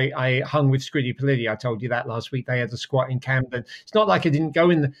places. I hung with Scritti Politti. I told you that last week. They had a squat in Camden. It's not like I didn't go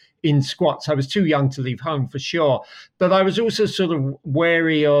in squats. I was too young to leave home for sure. But I was also sort of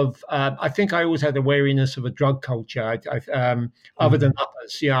wary of, I think I always had a wariness of a drug culture, other than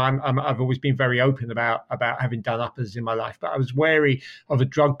uppers. You know, I've always been very open about having done uppers in my life, but I was wary of a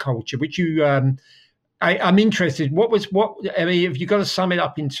drug culture, which you, I'm interested. I mean, if you've got to sum it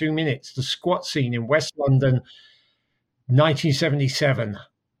up in 2 minutes, the squat scene in West London, 1977.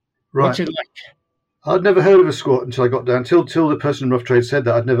 Right. What's it like? I'd never heard of a squat until I got down. Till the person in Rough Trade said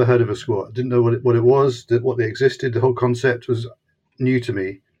that, I'd never heard of a squat. I didn't know what it was, what they existed. The whole concept was new to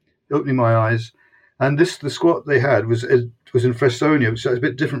me, opening my eyes. And the squat they had was in Frestonia, so it's a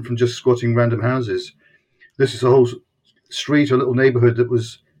bit different from just squatting random houses. This is a whole street, a little neighbourhood that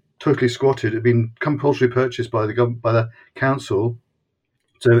was totally squatted. It had been compulsory purchased by the council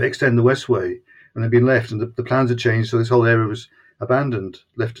to extend the Westway, and had been left, and the plans had changed, so this whole area was abandoned,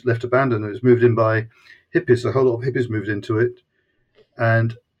 left abandoned. It was moved in by hippies. A whole lot of hippies moved into it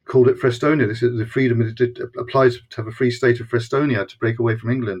and called it Frestonia. This is the freedom. It applies to have a free state of Frestonia to break away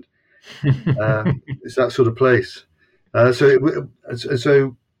from England. It's that sort of place.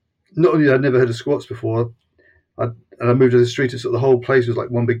 So not only I'd never heard of squats before, and I moved to the street. So the whole place was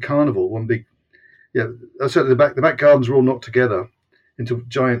like one big carnival, one big. Yeah, certainly the back gardens were all knocked together into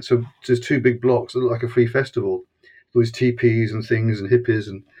giant. So there's two big blocks that look like a free festival. All these teepees and things and hippies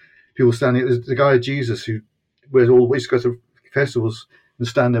and people standing. There's the guy Jesus who used to go to festivals and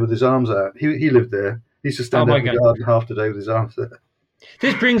stand there with his arms out. He lived there. He used to stand there in the garden half the day with his arms there.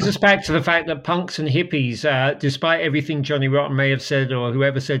 This brings us back to the fact that punks and hippies, despite everything Johnny Rotten may have said or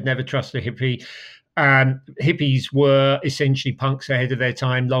whoever said never trust a hippie, hippies were essentially punks ahead of their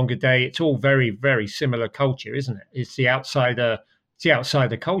time, longer day. It's all very, very similar culture, isn't it? It's the outsider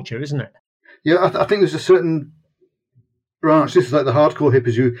culture, isn't it? Yeah, I think there's a certain branch. This is like the hardcore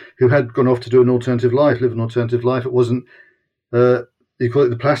hippies who had gone off to do an alternative life, live an alternative life. It wasn't, you call it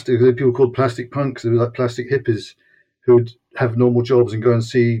the plastic, people called plastic punks. They were like plastic hippies who would have normal jobs and go and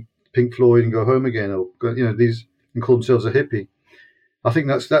see Pink Floyd and go home again, or these, and call themselves a hippie. I think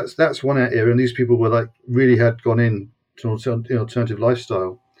that's one area, and these people were like really had gone in to an alternative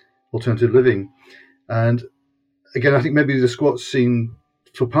lifestyle, alternative living, and again, I think maybe the squat scene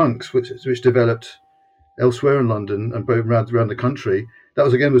for punks, which developed elsewhere in London and around the country, that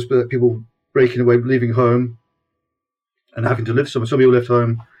was people breaking away, leaving home, and having to live somewhere. Some people left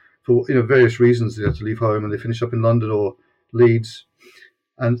home for various reasons. They had to leave home, and they finish up in London or Leeds,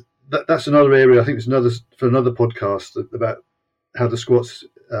 and that's another area. I think it's another podcast about how the squats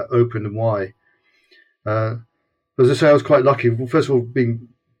opened and why. As I say, I was quite lucky. Well, first of all, being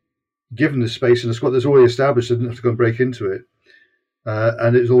given this space in a squat that's already established, I didn't have to go and break into it.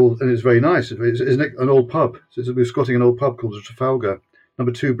 And it's very nice. It's an old pub. So we were squatting an old pub called the Trafalgar,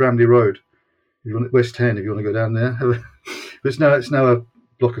 number 2 Bramley Road. West 10, if you want to go down there. But it's now a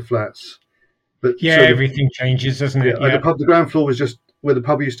block of flats. But yeah, everything changes, doesn't it? Yeah. The ground floor was just where the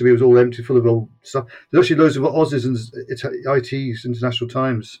pub used to be. It was all empty, full of old stuff. There's actually loads of Aussies and ITs, International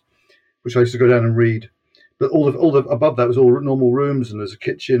Times, which I used to go down and read. But all the above that was all normal rooms, and there's a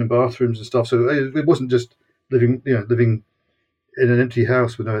kitchen and bathrooms and stuff. So it wasn't just living in an empty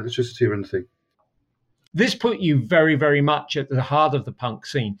house with no electricity or anything. This put you very, very much at the heart of the punk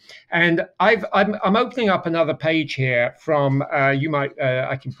scene, and I'm opening up another page here from I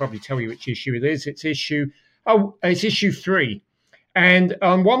can probably tell you which issue it is. It's issue 3, and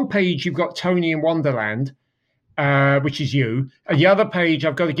on one page you've got Tony in Wonderland, which is you. And the other page,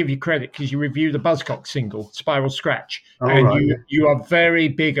 I've got to give you credit because you reviewed the Buzzcock single, Spiral Scratch. And right, you are very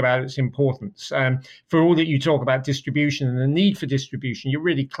big about its importance. For all that you talk about distribution and the need for distribution, you're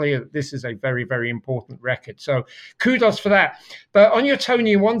really clear that this is a very, very important record. So kudos for that. But on your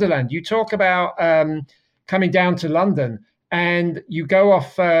Tony in Wonderland, you talk about coming down to London. And you go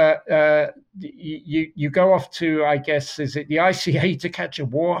off. You go off to, I guess, is it the ICA to catch a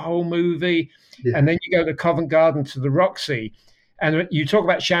Warhol movie, and then you go to Covent Garden to the Roxy, and you talk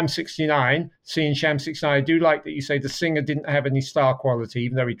about Sham 69. Seeing Sham 69, I do like that you say the singer didn't have any star quality,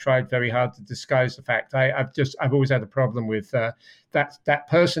 even though he tried very hard to disguise the fact. I've always had a problem with that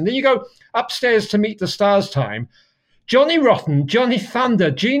person. Then you go upstairs to Meet the Stars time. Johnny Rotten, Johnny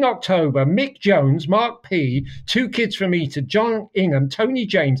Thunder, Gene October, Mick Jones, Mark P, Two Kids from Eton, John Ingham, Tony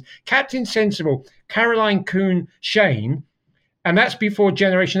James, Captain Sensible, Caroline Coon, Shane, and that's before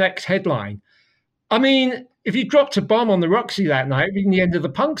Generation X headline. I mean, if you dropped a bomb on the Roxy that night, it'd be the end of the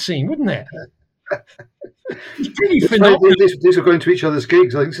punk scene, wouldn't it? It's pretty phenomenal. These are going to each other's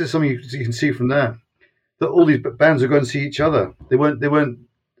gigs. I think this is something you can see from there. That all these bands are going to see each other. They weren't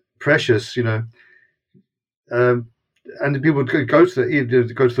precious, you know. And the people would go to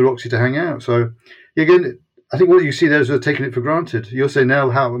the Roxy to hang out. So again, I think what you see there is they're taking it for granted. You're saying now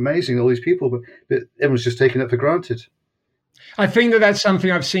how amazing all these people, but everyone's just taking it for granted. I think that's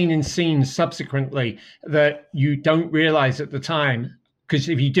something I've seen in scenes subsequently that you don't realize at the time, because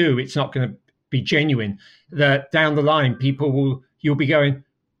if you do, it's not going to be genuine. That down the line, you'll be going,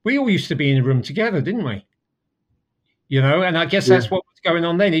 we all used to be in a room together, didn't we? You know, and I guess that's what was going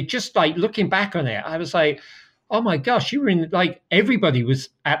on then. It just like looking back on it, I was like, oh my gosh, you were in, like, everybody was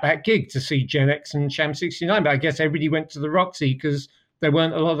at that gig to see Gen X and Sham 69, but I guess everybody went to the Roxy because there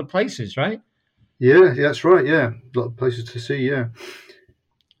weren't a lot of places, right? Yeah, that's right, yeah. A lot of places to see, yeah.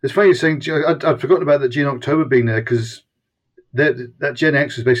 It's funny you're saying, I'd forgotten about that Gene October being there because that Gen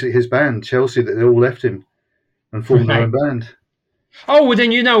X was basically his band, Chelsea, that they all left him and formed their own band. Oh, well,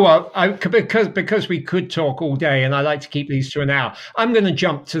 then you know what? Because we could talk all day, and I like to keep these to an hour. I'm going to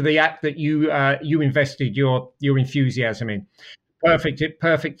jump to the act that you invested your enthusiasm in. Perfect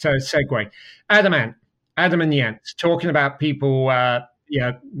segue. Adam and the Ants, talking about people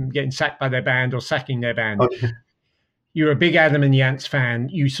getting sacked by their band or sacking their band. Okay. You're a big Adam and the Ants fan.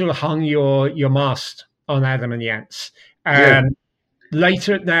 You sort of hung your mast on Adam and the Ants.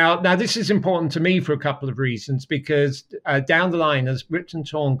 Later, now this is important to me for a couple of reasons, because down the line, as Ripped and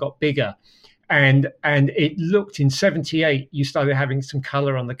Torn got bigger, and it looked in '78, you started having some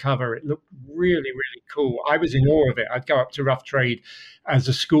color on the cover. It looked really, really cool. I was in awe of it. I'd go up to Rough Trade as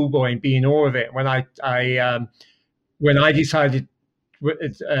a schoolboy and be in awe of it. When I decided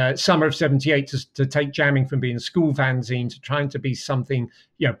summer of '78 to take Jamming from being a school fanzine to trying to be something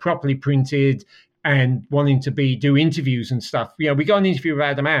properly printed, and wanting to do interviews and stuff. We got an interview with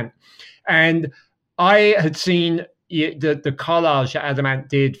Adam Ant, and I had seen the collage that Adam Ant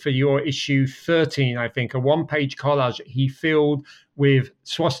did for your issue 13, I think, a one-page collage that he filled with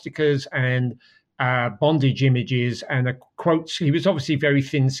swastikas and bondage images and quotes. He was obviously very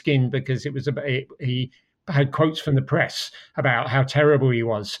thin-skinned because he had quotes from the press about how terrible he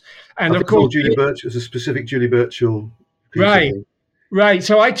was. And of course, Julie Birch was a specific Julie Birchall piece. Right.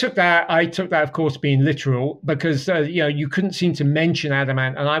 So I took that, of course, being literal, because, you couldn't seem to mention Adam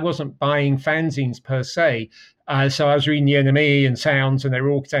Ant, and I wasn't buying fanzines per se. So I was reading The NME and Sounds, and they were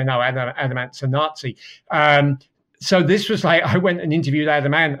all saying, no, Adam Ant's a Nazi. So this was like, I went and interviewed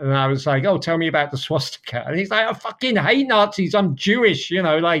Adam Ant, and I was like, oh, tell me about the swastika. And he's like, I fucking hate Nazis. I'm Jewish,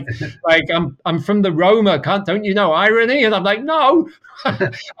 like I'm from the Roma. Don't you know irony? And I'm like, no.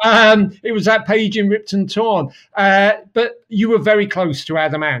 It was that page in Ripped and Torn. But you were very close to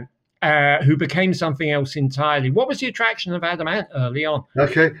Adam Ant, who became something else entirely. What was the attraction of Adam Ant early on?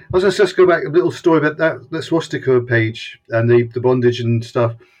 Okay. I was going to just go back a little story about that swastika page and the bondage and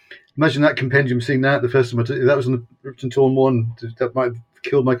stuff. Imagine that compendium, seeing that the first time that was on the Ripped and Torn one. That might have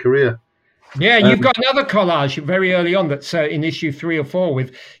killed my career. Yeah, you've got another collage very early on that's in issue 3 or 4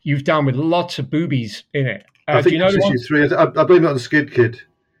 you've done with lots of boobies in it. I think it's issue 3. I blame it on the Skid Kid.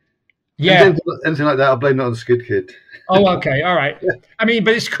 Yeah, anything like that, I blame it on the Skid Kid. Oh, okay, all right. I mean,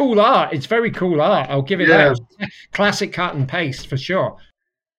 but it's cool art. It's very cool art. I'll give it that. Classic cut and paste for sure.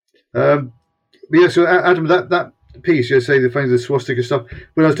 So Adam, that piece, say the swastika stuff.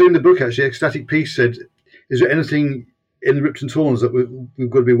 When I was doing the book, actually, Ecstatic Peace said, "Is there anything in the Ripped and Torns that we've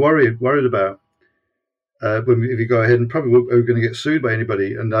got to be worried about if you go ahead, and probably we're going to get sued by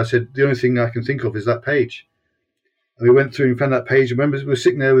anybody?" And I said, "The only thing I can think of is that page." And we went through and found that page. I remember we were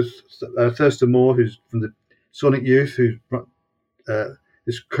sitting there with Thurston Moore, who's from the Sonic Youth, who's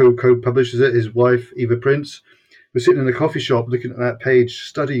his co-publishes it, his wife Eva Prince, were sitting in the coffee shop looking at that page,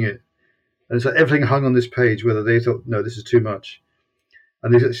 studying it. And it's like everything hung on this page, whether they thought, no, this is too much.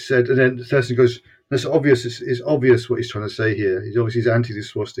 And they said, and then Thurston goes, that's obvious. It's obvious what he's trying to say here. He's anti the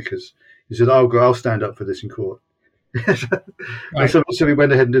swastikas. He said, I'll stand up for this in court. Right. So we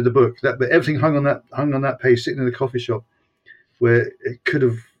went ahead and did the book. But everything hung on that page, sitting in the coffee shop, where it could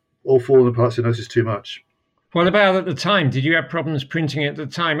have all fallen apart. So no, this is too much. What about at the time? Did you have problems printing it at the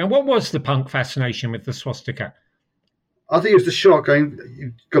time? And what was the punk fascination with the swastika? I think it was the shock.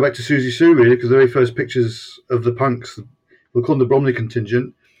 You go back to Susie Sue, really, because the very first pictures of the punks, we'll call them the Bromley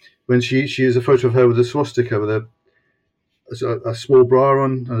contingent, when she is a photo of her with a swastika, with a small bra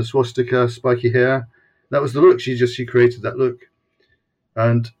on and a swastika, spiky hair. That was the look. She created that look.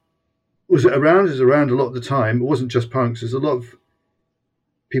 And was it around? It was around a lot of the time. It wasn't just punks. There's a lot of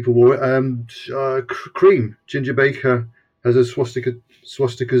people wore it. Cream. Ginger Baker has a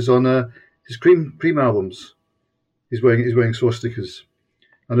swastikas on his cream albums. He's wearing swastikas.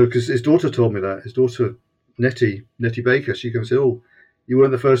 I know because his daughter told me that. His daughter, Nettie Baker, she comes and said, "Oh, you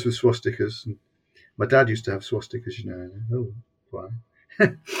weren't the first with swastikas." And my dad used to have swastikas, you know. Oh, why?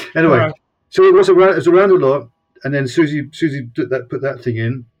 Anyway, right. So it was around a lot. And then Susie put that thing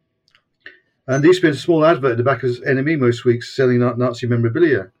in. And they used to be a small advert at the back of NME most weeks selling Nazi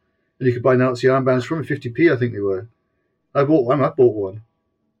memorabilia. And you could buy Nazi armbands from 50p, I think they were. I bought one.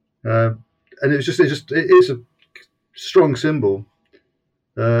 And it is a strong symbol.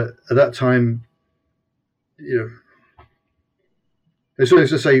 At that time, you know, it's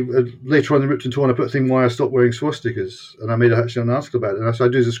always to say later on in Ripped and Torn, I put a thing why I stopped wearing swastikas, and I made actually an article about it. And so I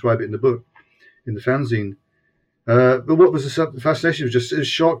do describe it in the book, in the fanzine. But what was the fascination? It was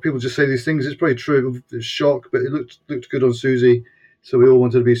shock. People just say these things. It's probably true. It was shock, but it looked good on Susie, so we all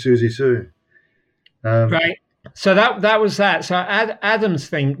wanted to be Susie Sue. Right. So that was that. So Adam's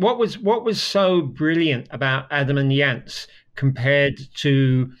thing. What was so brilliant about Adam and the Ants compared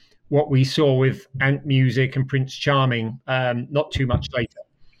to what we saw with Ant Music and Prince Charming not too much later?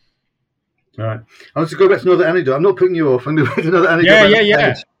 All right. I want to go back to another anecdote. I'm not putting you off. I'm going to go to another anecdote.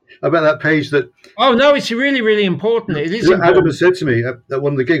 Yeah. About that page that... Oh, no, it's really, really important. It is important. Adam has said to me at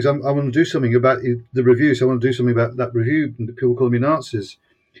one of the gigs, I want to do something about the review, so I want to do something about that review, and people call me Nazis.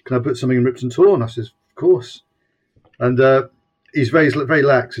 Can I put something in Ripped and Torn? I says, of course. And he's very, very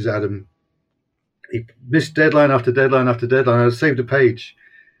lax, is Adam. He missed deadline after deadline after deadline. I'd saved a page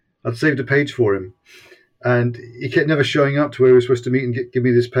for him. And he kept never showing up to where he was supposed to meet and give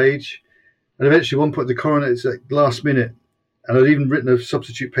me this page. And eventually, one point, the coroner, it's like last minute, and I'd even written a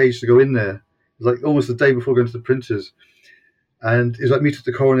substitute page to go in there. It was like almost the day before going to the printers. And it was like meet at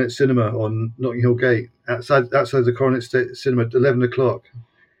the Coronet Cinema on Notting Hill Gate, outside the Coronet Cinema at 11 o'clock.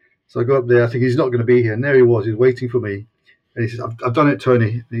 So I go up there, I think he's not going to be here. And there he was, he was waiting for me. And he says, I've done it,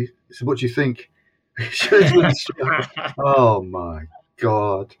 Tony. And he said, what do you think? Oh, my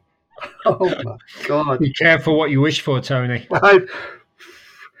God. Oh, my God. Be careful what you wish for, Tony.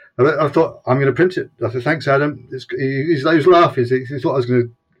 I thought, I'm going to print it. I said, thanks, Adam. He was laughing. He thought I was going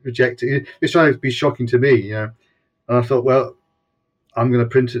to reject it. He was trying to be shocking to me, you know. And I thought, well, I'm going to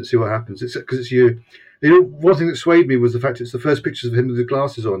print it and see what happens. Because it's you. You know, one thing that swayed me was the fact it's the first pictures of him with the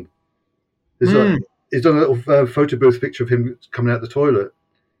glasses on. He's done a little photo booth picture of him coming out the toilet,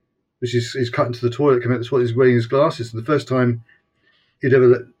 which he's cut into the toilet, coming out the toilet, he's wearing his glasses. And the first time he'd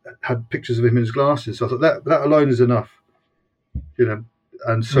ever had pictures of him in his glasses. So I thought that alone is enough, you know.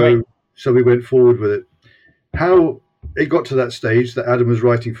 And so we went forward with it. How it got to that stage that Adam was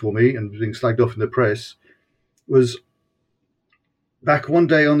writing for me and being slagged off in the press was back one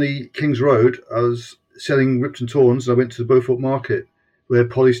day on the King's Road. I was selling Ripped and Torns, and I went to the Beaufort Market where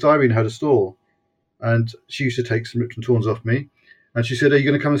Polly Styrene had a stall, and she used to take some Ripped and Torns off me. And she said, "Are you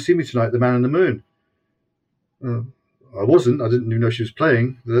going to come and see me tonight, The Man in the Moon?" I wasn't. I didn't even know she was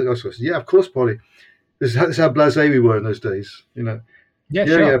playing. I said, "Yeah, of course, Polly." This is how blasé we were in those days, you know. Yeah,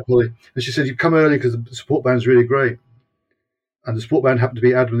 sure. Yeah, Polly. And she said, "You come early because the support band's really great." And the support band happened to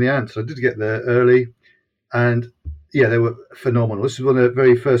be Adam and the Ants. So I did get there early. And yeah, they were phenomenal. This was one of their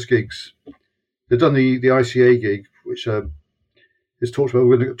very first gigs. They've done the ICA gig, which is talked about.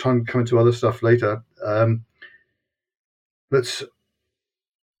 We're going to try and come into other stuff later. But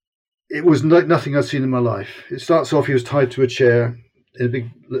it was like nothing I'd seen in my life. It starts off, he was tied to a chair in a big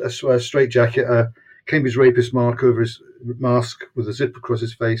straight jacket, a Cambridge rapist mark over his mask with a zip across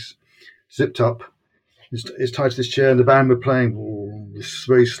his face, zipped up. He's tied to this chair, and the band were playing this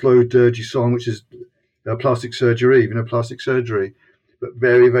very slow, dirgy song, which is Plastic Surgery, Plastic Surgery, but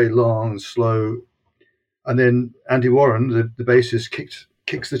very, very long and slow. And then Andy Warren, the bassist,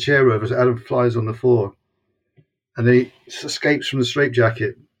 kicks the chair over so Adam flies on the floor. And then he escapes from the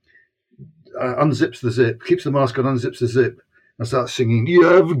straitjacket. unzips the zip, keeps the mask on, unzips the zip, and starts singing,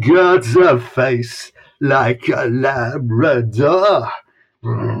 "You've got a face like a Labrador."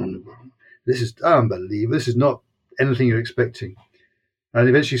 This is unbelievable. This is not anything you're expecting. And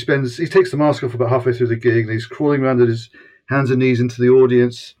eventually he takes the mask off about halfway through the gig, and he's crawling around with his hands and knees into the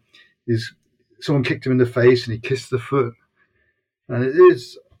audience. Someone kicked him in the face, and he kissed the foot. And it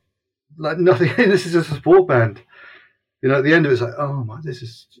is like nothing. This is just a support band. At the end of it, it's like, oh my, this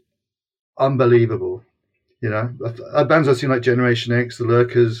is unbelievable. Bands I've seen like Generation X, The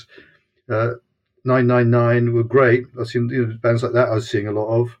Lurkers, 999 were great. I've seen bands like that I was seeing a lot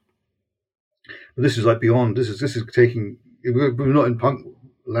of. But this is like beyond. This is taking. We're not in punk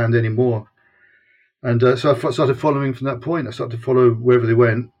land anymore. And so I started following from that point. I started to follow wherever they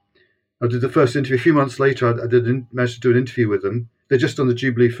went. I did the first interview. A few months later, I managed to do an interview with them. They're just on the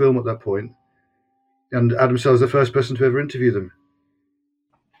Jubilee film at that point. And Adam Sells was the first person to ever interview them.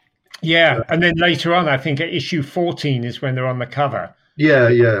 Yeah, and then later on, I think at issue 14 is when they're on the cover.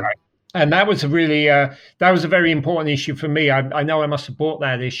 Yeah. And that was a very important issue for me. I know I must have bought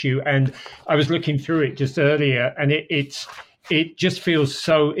that issue, and I was looking through it just earlier, and it just feels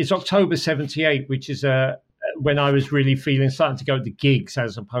so. It's October '78, which is when I was really starting to go to gigs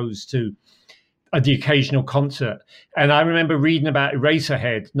as opposed to the occasional concert. And I remember reading about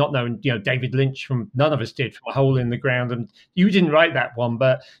Eraserhead, not knowing, David Lynch none of us did, from A Hole in the Ground. And you didn't write that one,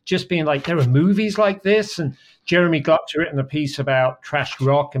 but just being like, there are movies like this. And Jeremy Gluck's written a piece about trash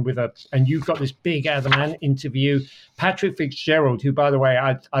rock, and you've got this big Adam Ant interview. Patrick Fitzgerald, who, by the way,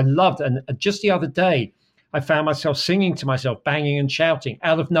 I loved. And just the other day, I found myself singing to myself, banging and shouting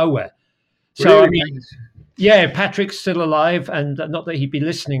out of nowhere. So, really? I mean, yeah, Patrick's still alive, and not that he'd be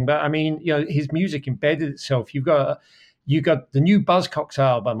listening, but I mean, his music embedded itself. You've got the new Buzzcocks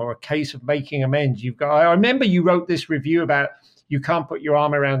album, or A Case of Making Amends. I remember you wrote this review about You Can't Put Your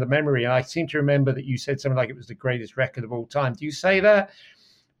Arm Around the Memory, and I seem to remember that you said something like it was the greatest record of all time. Do you say that?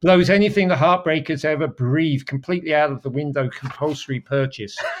 Blows anything the Heartbreakers ever breathed completely out of the window, compulsory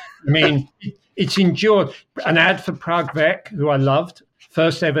purchase. I mean, it's endured. An ad for Prague Vec, who I loved.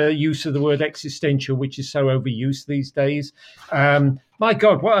 First ever use of the word existential, which is so overused these days. My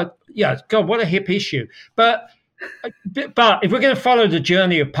God, what a hip issue. But if we're going to follow the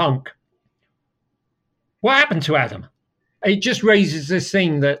journey of punk, what happened to Adam? It just raises this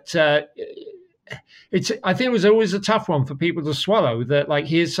thing that I think it was always a tough one for people to swallow, that like,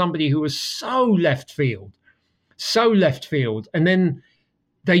 here's somebody who was so left field, and then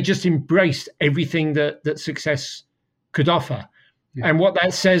they just embraced everything that success could offer. Yeah. And what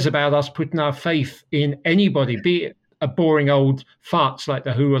that says about us putting our faith in anybody, be it a boring old farts like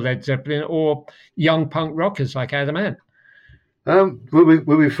The Who or Led Zeppelin, or young punk rockers like Adam Ant. Were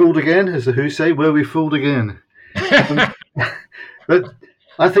we fooled again, as The Who say? Were we fooled again? But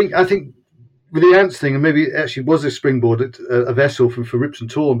I think with the Ants thing, and maybe it actually was a springboard, a vessel for Ripped and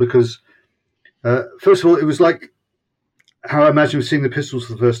Torn, because first of all, it was like how I imagine seeing the Pistols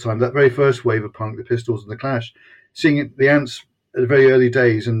for the first time, that very first wave of punk, the Pistols and the Clash, seeing the Ants at the very early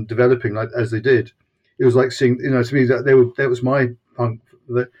days and developing like as they did. It was like seeing, to me that was my punk.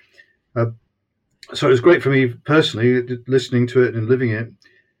 So it was great for me personally, listening to it and living it.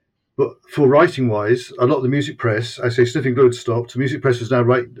 But for writing wise, a lot of the music press, I say Sniffing Glue had stopped. The music press was now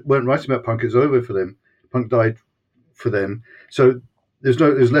weren't writing about punk. It was over for them. Punk died for them. So there's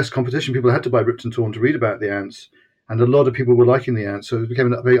less competition. People had to buy Ripped and Torn to read about the Ants, and a lot of people were liking the Ants. So it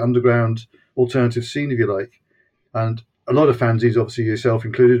became a very underground alternative scene, if you like. And a lot of fanzines, obviously yourself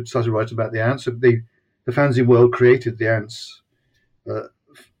included, started writing about the Ants. So the fanzine world created the Ants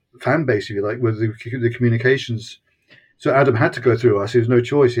fan base, if you like, with the communications. So Adam had to go through us. There was no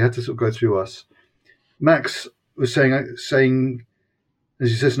choice. He had to sort of go through us. Max was saying, as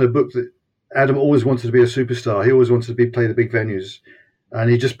he says in a book, that Adam always wanted to be a superstar. He always wanted to play the big venues,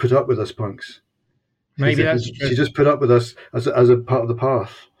 and he just put up with us punks. Maybe that's true. She just put up with us as a part of the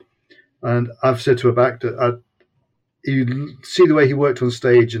path. And I've said to her back that you see the way he worked on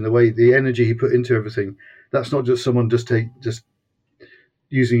stage and the energy he put into everything. That's not just someone just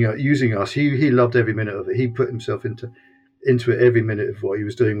using us. He loved every minute of it. He put himself into it every minute of what he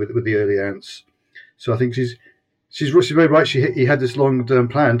was doing with the early Ants. So I think she's very right. He had this long-term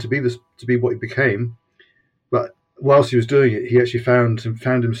plan to be what he became, but whilst he was doing it, he actually found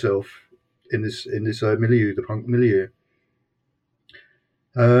himself in this milieu, the punk milieu.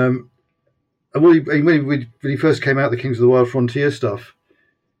 And when he first came out, the Kings of the Wild Frontier stuff,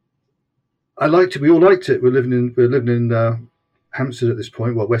 I liked it. We all liked it. We're living in Hampstead at this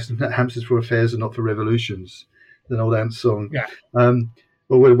point. Well, Hampstead's for affairs and not for revolutions. An old Ants song. Yeah.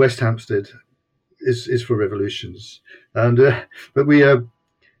 Well, West Hampstead is for revolutions, and but we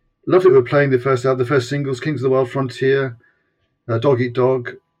Loved it. We were playing the first singles, Kings of the Wild Frontier, Dog Eat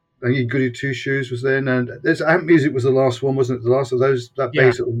Dog. I think Goody Two Shoes was then, and there's Amp Music was the last one, wasn't it? The last of those, that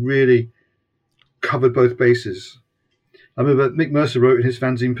bass that really covered both bases. I remember Mick Mercer wrote in his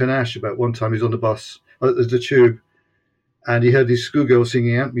fanzine Panache about one time he was on the bus, the tube, and he heard these schoolgirls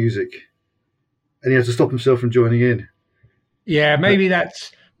singing Amp Music, and he had to stop himself from joining in. Yeah, maybe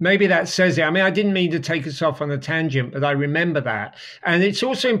that says it. I mean, I didn't mean to take us off on a tangent, but I remember that. And it's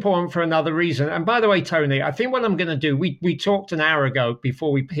also important for another reason. And by the way, Tony, I think what I'm going to do, we talked an hour ago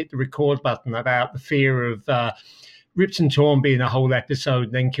before we hit the record button about the fear of Ripped and Torn being a whole episode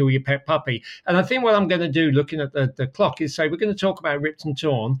and then Kill Your Pet Puppy. And I think what I'm going to do, looking at the clock, is say we're going to talk about Ripped and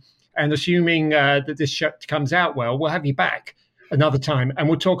Torn. And assuming that this show comes out well, we'll have you back another time and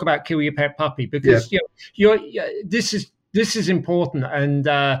we'll talk about Kill Your Pet Puppy because this is important, and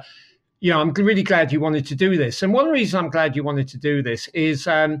I'm really glad you wanted to do this. And one reason I'm glad you wanted to do this is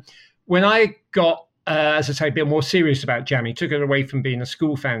when I got, as I say, a bit more serious about jamming, took it away from being a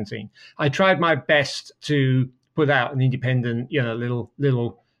school fanzine. I tried my best to put out an independent,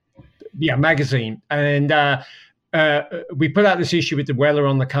 little magazine, and we put out this issue with the Weller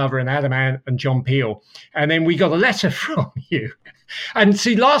on the cover and Adam Ant and John Peel, and then we got a letter from you. And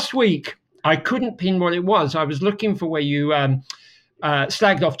see, last week, I couldn't pin what it was. I was looking for where you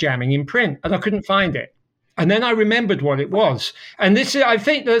slagged off jamming in print, and I couldn't find it. And then I remembered what it was. And this is, I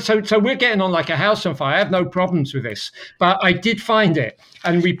think, that, so we're getting on like a house on fire. I have no problems with this. But I did find it,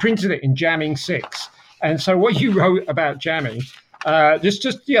 and we printed it in Jamming 6. And so what you wrote about jamming, this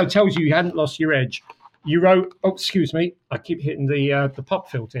just tells you hadn't lost your edge. You wrote, excuse me, I keep hitting the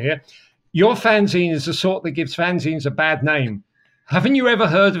pop filter here. Your fanzine is the sort that gives fanzines a bad name. Haven't you ever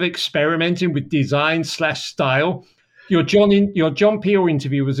heard of experimenting with design/style? Your John Peel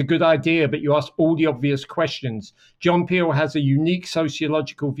interview was a good idea, but you asked all the obvious questions. John Peel has a unique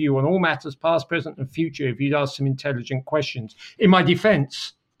sociological view on all matters, past, present, and future, if you'd ask some intelligent questions. In my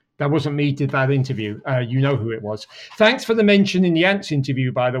defense, that wasn't me did that interview. You know who it was. Thanks for the mention in the Ants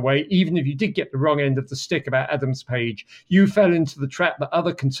interview, by the way. Even if you did get the wrong end of the stick about Adam's page, you fell into the trap that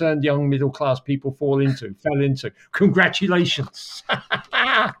other concerned young middle-class people fell into. Congratulations.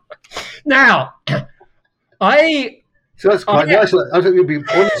 Now, So that's quite nice. I think you'd be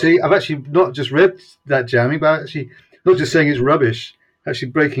honestly, I've actually not just read that jamming, but actually not just saying it's rubbish, actually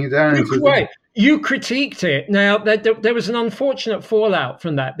breaking it down. You critiqued it. Now, there was an unfortunate fallout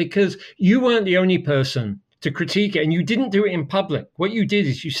from that because you weren't the only person to critique it, and you didn't do it in public. What you did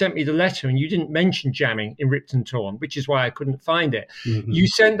is you sent me the letter, and you didn't mention jamming in Ripped and Torn, which is why I couldn't find it. Mm-hmm. You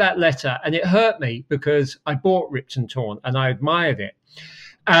sent that letter, and it hurt me because I bought Ripped and Torn, and I admired it.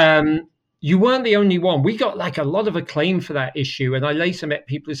 You weren't the only one. We got like a lot of acclaim for that issue. And I later met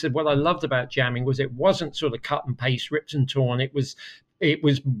people who said what I loved about jamming was it wasn't sort of cut and paste, ripped and torn. It was,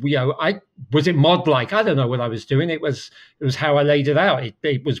 was it mod like? I don't know what I was doing. It was how I laid it out.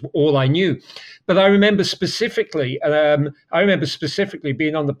 It was all I knew. But I remember specifically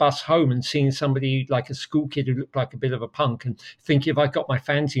being on the bus home and seeing somebody like a school kid who looked like a bit of a punk and thinking if I got my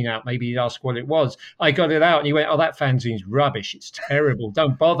fanzine out, maybe he'd ask what it was. I got it out and he went, "Oh, that fanzine's rubbish. It's terrible.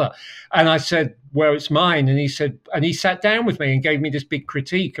 Don't bother." And I said, "Well, it's mine." And he said, and he sat down with me and gave me this big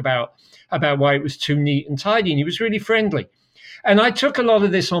critique about why it was too neat and tidy. And he was really friendly. And I took a lot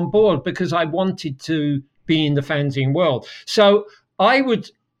of this on board because I wanted to be in the fanzine world. So I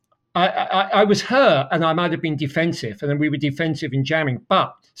was her, and I might have been defensive, and then we were defensive in jamming,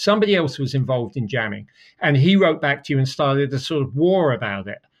 but somebody else was involved in jamming, and he wrote back to you and started a sort of war about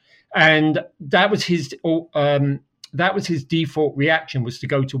it. And that was his default reaction, was to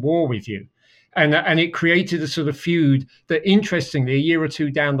go to war with you. And it created a sort of feud that, interestingly, a year or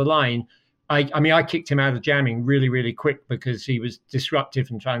two down the line, I kicked him out of jamming really, really quick because he was disruptive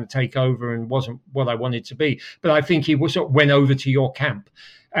and trying to take over and wasn't what I wanted to be. But I think he sort of went over to your camp,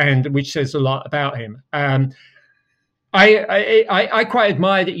 and which says a lot about him. I quite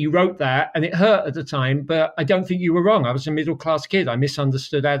admire that you wrote that, and it hurt at the time, but I don't think you were wrong. I was a middle-class kid. I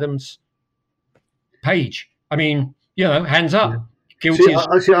misunderstood Adam's page. I mean, hands up. Yeah. Guilty.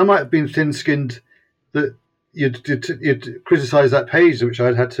 I might have been thin-skinned that you'd criticise that page, which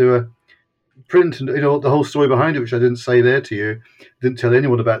I'd had to print, and the whole story behind it, which I didn't say there to you. Didn't tell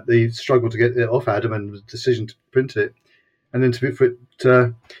anyone about the struggle to get it off Adam and the decision to print it, and then for it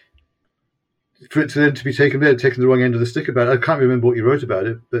to then to be taken the wrong end of the stick about it. I can't remember what you wrote about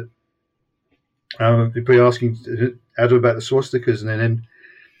it, but people asking Adam about the swastikas, and then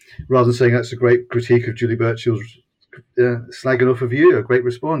rather than saying that's a great critique of Julie Burchill's slagging off of you, a great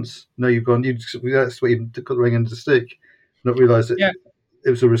response. No, that's what you got the wrong end of the stick. Not realise that it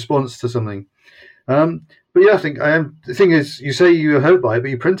was a response to something. But yeah, I think I am. The thing is, you say you were hurt by it, but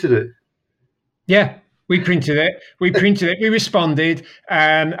you printed it. Yeah, we printed it. We responded,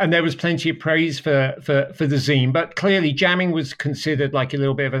 and there was plenty of praise for the zine. But clearly, jamming was considered like a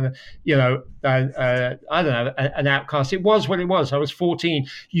little bit of an, I don't know, an outcast. It was what it was. I was 14.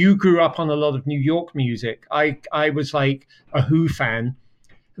 You grew up on a lot of New York music. I was like a Who fan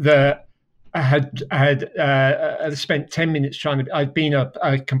that had spent 10 minutes trying to. I'd been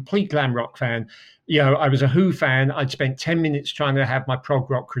a complete glam rock fan. I was a Who fan. I'd spent 10 minutes trying to have my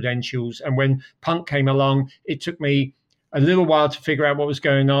prog rock credentials. And when punk came along, it took me a little while to figure out what was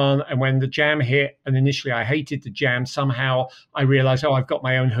going on. And when the Jam hit, and initially I hated the Jam, somehow I realized, I've got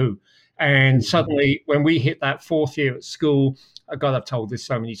my own Who. And suddenly when we hit that fourth year at school, God, I've told this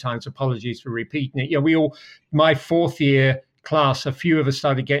so many times, apologies for repeating it. My fourth year class, a few of us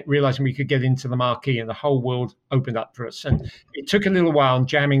started realizing we could get into the marquee, and the whole world opened up for us. And it took a little while, and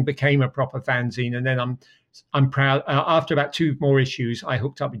jamming became a proper fanzine. And then I'm proud. After about 2 more issues, I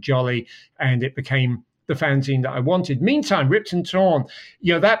hooked up with Jolly, and it became the fanzine that I wanted. Meantime, Ripped and Torn,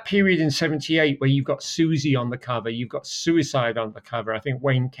 that period in '78 where you've got Susie on the cover, you've got Suicide on the cover, I think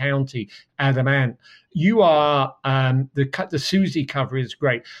Wayne County, Adam Ant. You are the Susie cover is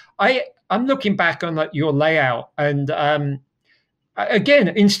great. I'm looking back on your layout, and again,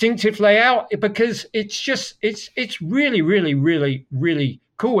 instinctive layout, because it's really, really, really, really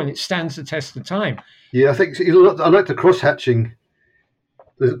cool, and it stands the test of time. Yeah, I think I like the cross hatching.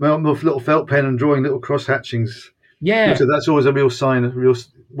 There's little felt pen and drawing little cross hatchings. Yeah, so that's always a real sign,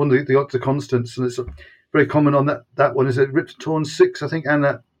 one of the constants, and it's very common on that one. Is it Ripped and Torn 6, I think, and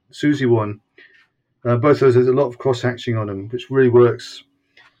that Susie one. Both of those, there's a lot of cross hatching on them, which really works.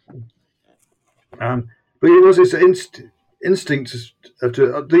 But it was this instinct.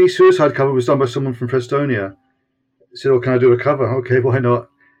 The Suicide cover was done by someone from Frestonia. He said, "Can I do a cover?" Okay, why not?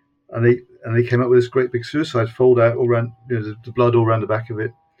 And they came up with this great big Suicide fold out all around, the blood all around the back of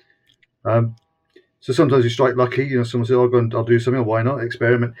it. So sometimes you strike lucky. Someone says, I'll do something. Why not?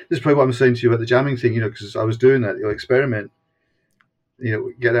 Experiment. This is probably what I'm saying to you about the jamming thing. Because I was doing that. Experiment.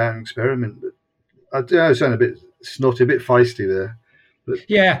 Get out and experiment. But I sound a bit snotty, a bit feisty there. But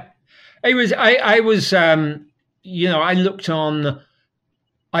yeah, it was. I was.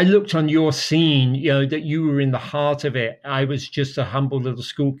 I looked on your scene, that you were in the heart of it. I was just a humble little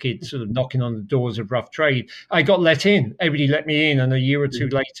school kid sort of knocking on the doors of rough trade. I got let in. Everybody let me in. And a year or two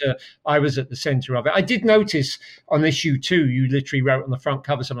later, I was at the center of it. I did notice on issue 2, you literally wrote on the front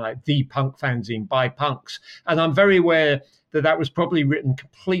cover something like "The Punk Fanzine by Punks." And I'm very aware that was probably written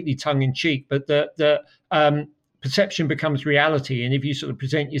completely tongue in cheek, but the perception becomes reality. And if you sort of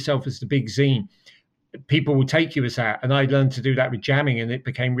present yourself as the big zine, people will take you as that. And I learned to do that with jamming, and it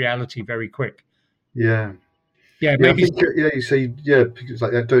became reality very quick. Yeah. Maybe. You say, it's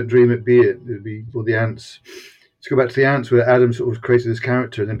like that, don't dream it, be it. It would be, or the Ants. Let's go back to the Ants, where Adam sort of created this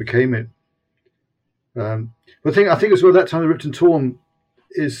character and then became it. But I think as well, that time the Ripped and Torn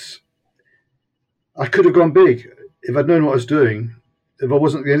is, I could have gone big if I'd known what I was doing. If I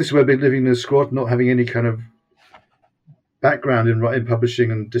wasn't, this is where I've been living in a squad, not having any kind of background in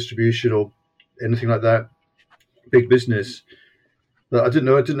publishing and distribution or anything like that, big business. But I didn't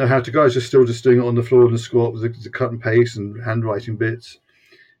know how to go. I was just still doing it on the floor in the squat with the cut and paste and handwriting bits.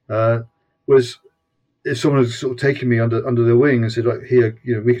 Was if someone had sort of taken me under their wing and said, like, here,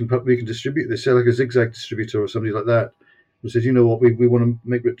 we can distribute this, say like a Zigzag distributor or somebody like that, and said, what, we want to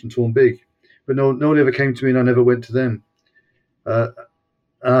make Ripped and Torn big. But no one ever came to me, and I never went to them. And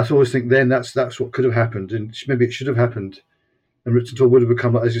I always think then that's what could have happened, and maybe it should have happened. And Ripped and Torn would have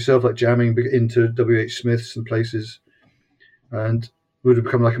become, as yourself, like jamming into W.H. Smith's and places, and would have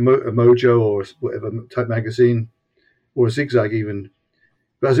become like a Mojo or whatever type magazine, or a Zigzag even.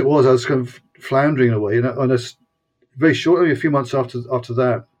 But as it was, I was kind of floundering away. And very shortly, a few months after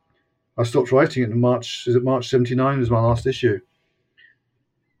that, I stopped writing it in March. Is it March '79? Was my last issue.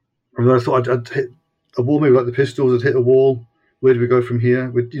 And I thought I'd hit a wall, maybe like the Pistols. I'd hit a wall. Where do we go from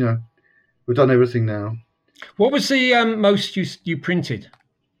here? We've done everything now. What was the most you printed? Do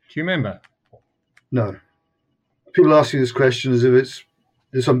you remember? No. People ask me this question as if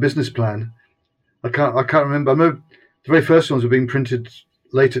there's some business plan. I can't remember. I know the very first ones were being printed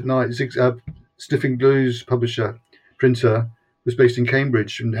late at night. Sniffing Blues printer was based in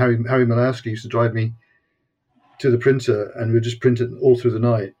Cambridge, and Harry Malowski used to drive me to the printer, and we'd just print it all through the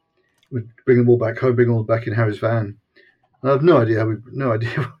night. We'd bring them all back home, bring them all back in Harry's van. And I have no idea how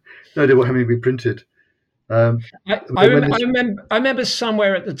many we printed. I remember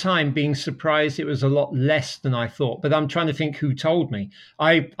somewhere at the time being surprised it was a lot less than I thought, but I'm trying to think who told me.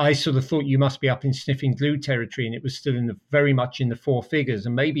 I sort of thought you must be up in sniffing glue territory, and it was still very much in the four figures,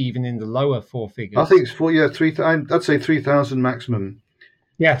 and maybe even in the lower four figures. I think it's 3,000. I'd say 3,000 maximum.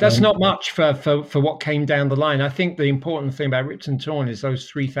 Yeah, that's not much for what came down the line. I think the important thing about Ripped and Torn is those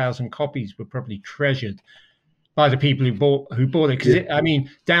 3,000 copies were probably treasured by the people who bought it, because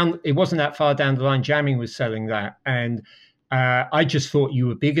it wasn't that far down the line. Jamming was selling that, and I just thought you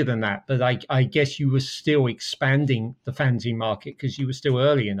were bigger than that. But I guess you were still expanding the fanzine market because you were still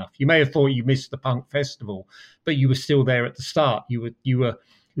early enough. You may have thought you missed the punk festival, but you were still there at the start. You were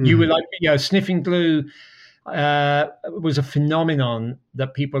like, Sniffing Glue was a phenomenon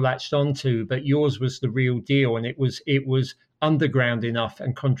that people latched onto, but yours was the real deal, and it was underground enough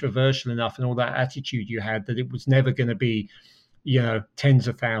and controversial enough, and all that attitude you had, that it was never going to be, tens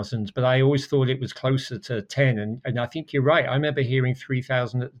of thousands. But I always thought it was closer to 10, and I think you're right. I remember hearing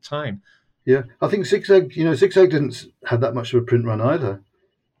 3,000 at the time. Yeah, I think Zigzag didn't have that much of a print run either,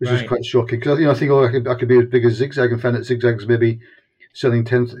 which was quite shocking, because I think I could be as big as Zigzag, and found that Zigzag's maybe selling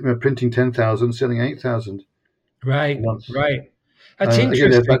printing 10,000, selling 8,000. Right. That's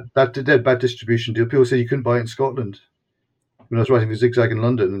interesting. Again, they had bad distribution deal. People say you couldn't buy it in Scotland. When I was writing for Zigzag in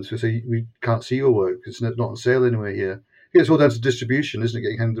London, and so say we can't see your work. It's not on sale anywhere here. Yeah, it's all down to distribution, isn't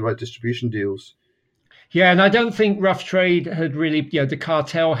it? Getting the right distribution deals. Yeah, and I don't think Rough Trade had really, the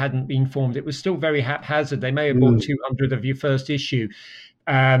cartel hadn't been formed. It was still very haphazard. They may have bought 200 of your first issue.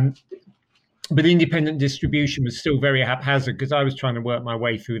 But independent distribution was still very haphazard, because I was trying to work my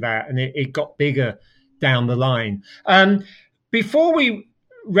way through that, and it got bigger down the line. Before we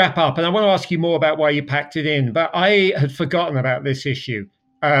wrap up, and I want to ask you more about why you packed it in, but I had forgotten about this issue,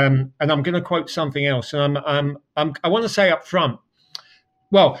 and I'm going to quote something else, and I want to say up front.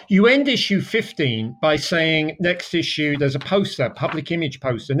 Well, you end issue 15 by saying next issue there's a poster, public image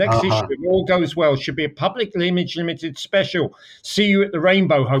poster. Next issue, if all goes well, should be a public image limited special. See you at the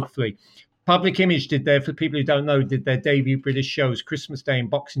Rainbow, hopefully. Public Image did for people who don't know, did their debut British shows Christmas Day and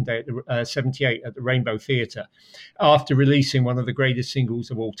Boxing Day at the 78 at the Rainbow Theatre, after releasing one of the greatest singles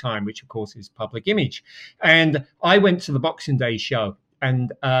of all time, which of course is Public Image. And I went to the Boxing Day show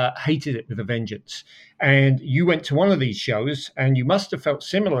and hated it with a vengeance. And you went to one of these shows, and you must have felt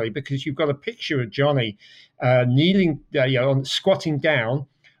similarly, because you've got a picture of Johnny kneeling, squatting down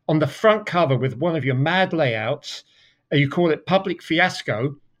on the front cover with one of your mad layouts. You call it Public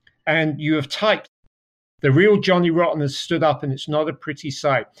Fiasco. And you have typed, "The real Johnny Rotten has stood up, and it's not a pretty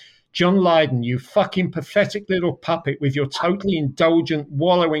sight. John Lydon, you fucking pathetic little puppet with your totally indulgent,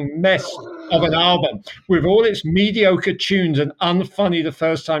 wallowing mess of an album, with all its mediocre tunes and unfunny the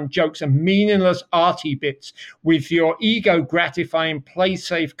first time jokes and meaningless arty bits, with your ego-gratifying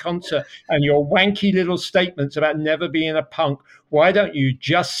play-safe concert and your wanky little statements about never being a punk. Why don't you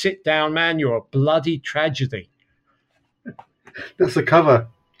just sit down, man? You're a bloody tragedy." That's the cover.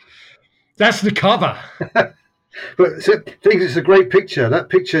 That's the cover. But it's a great picture. That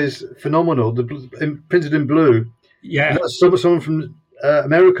picture is phenomenal. Printed in blue. Yeah. Someone from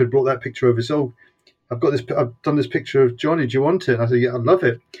America brought that picture over. So I've done this picture of Johnny. Do you want it? And I said, yeah, I'd love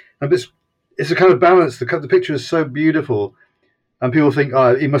it. And it's a kind of balance. The picture is so beautiful, and people think,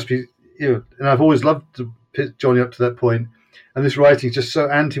 he must be, And I've always loved Johnny up to that point. And this writing is just so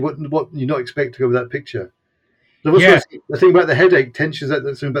anti what you not expect to go with that picture. The thing about the headache tension, that's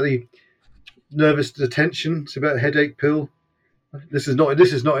something about the nervous tension. It's about a headache pill. This is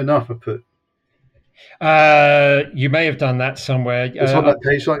not enough. I put. You may have done that somewhere. It's on that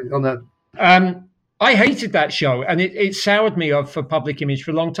page, on that. I hated that show, and it soured me off for Public Image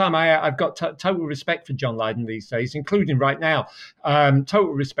for a long time. I've got total respect for John Lydon these days, including right now.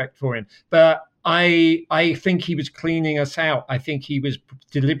 Total respect for him, but I think he was cleaning us out. I think he was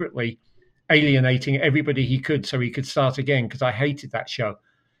deliberately alienating everybody he could so he could start again, because I hated that show.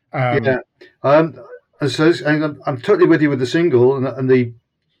 I'm totally with you with the single and the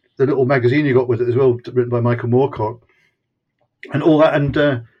little magazine you got with it as well, written by Michael Moorcock and all that.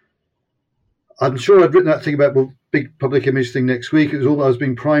 And I'm sure I'd written that thing about big Public Image thing next week. It was all I was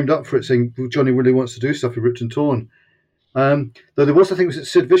being primed up for it, saying Johnny really wants to do stuff with Ripped and Torn. Though there was, I think, that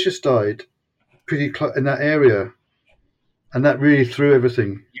Sid Vicious died pretty in that area, and that really threw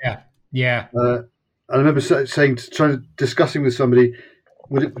everything. Yeah. I remember discussing with somebody,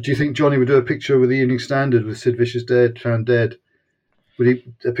 do you think Johnny would do a picture with the Evening Standard with Sid Vicious found dead? Would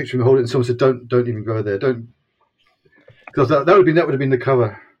he a picture of him holding it? And someone said, "Don't even go there. Don't," because that would have been the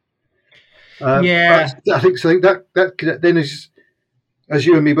cover. I think so. That then is, as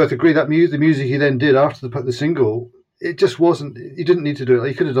you and me both agree, that the music he then did after the single, it just wasn't. He didn't need to do it.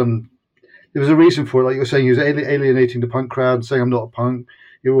 He could have done there was a reason for it. Like you were saying, he was alienating the punk crowd and saying, "I'm not a punk.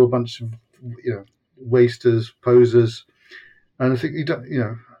 You're all a bunch of, wasters, posers." And I think you don't,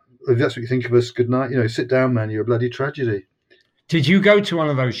 if that's what you think of us, good night. Sit down, man. You're a bloody tragedy. Did you go to one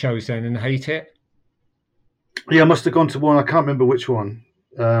of those shows then and hate it? Yeah, I must have gone to one. I can't remember which one.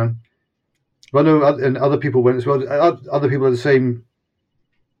 But I know, and other people went as well. Other people had the same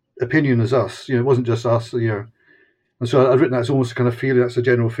opinion as us. It wasn't just us. And so I've written that's almost a kind of feeling. That's a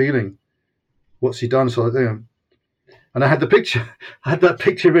general feeling. What's he done? So and I had the picture. I had that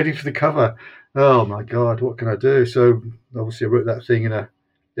picture ready for the cover. Oh my God, what can I do? So obviously I wrote that thing in a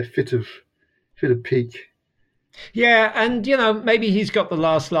fit of pique. Yeah, and maybe he's got the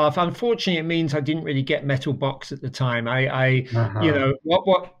last laugh. Unfortunately, it means I didn't really get Metal Box at the time.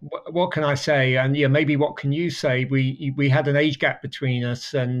 What can I say? And maybe what can you say? We had an age gap between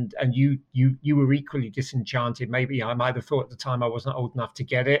us, and you were equally disenchanted. Maybe I might have thought at the time I wasn't old enough to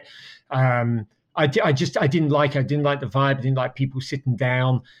get it. I didn't like it. I didn't like the vibe. I didn't like people sitting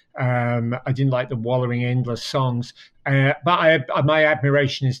down. I didn't like the wallowing endless songs. But my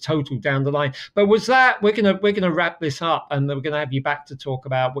admiration is total down the line. But was that we're gonna wrap this up, and we're gonna have you back to talk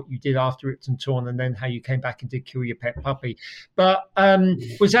about what you did after Ripped and Torn, and then how you came back and did Kill Your Pet Puppy. But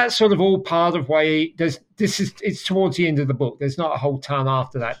was that sort of all part of why it's towards the end of the book? There's not a whole ton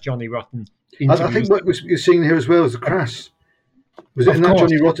after that Johnny Rotten interview. I think what you're seeing here as well is the Crass. Was it in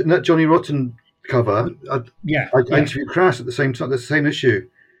that Johnny Rotten cover? I interviewed Crass at the same time. That's the same issue.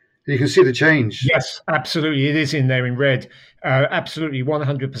 And you can see the change. Yes, absolutely. It is in there in red. Absolutely,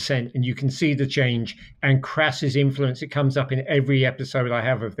 100%. And you can see the change. And Crass's influence, it comes up in every episode I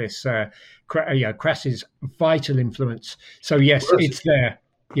have of this. Crass's vital influence. So, yes, it's there.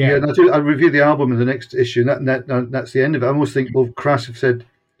 Yeah, and I review the album in the next issue, and that's the end of it. I almost think, well, Crass have said,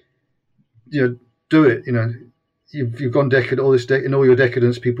 do it. You've gone decadent, all this in all your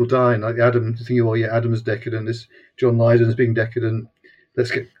decadence, people die. And like Adam, thinking, well, yeah, Adam's decadent. This John Lydon's being decadent.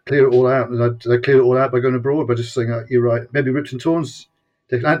 Let's clear it all out. And I clear it all out by going abroad, by just saying, you're right. Maybe Ripped and Torn's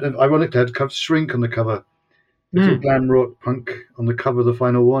decadent. Ironically, I had Shrink on the cover. Glam rock punk on the cover of the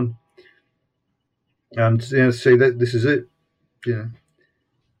final one. And say that this is it.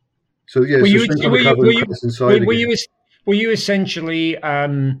 So yeah, Shrink on the cover and Crass inside. Were you essentially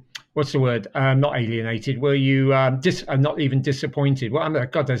what's the word? Not alienated. Were you not even disappointed? Well,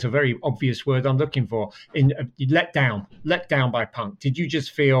 God, there's a very obvious word I'm looking for. Let down by punk. Did you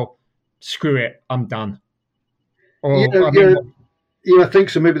just feel, screw it, I'm done? I think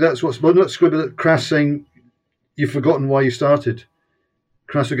so. Maybe that's not screw it, but Crass saying you've forgotten why you started.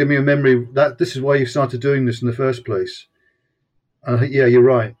 Crass will give me a memory that this is why you started doing this in the first place. And I think, yeah, you're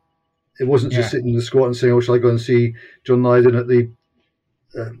right. It wasn't just sitting in the squat and saying, "Oh, shall I go and see John Lydon at the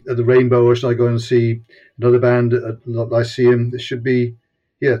Rainbow, or shall I go and see another band at Lyceum?" It should be,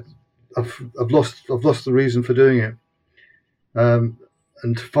 I've lost the reason for doing it, and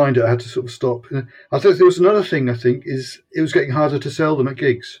to find it, I had to sort of stop. And I think there was another thing. I think is it was getting harder to sell them at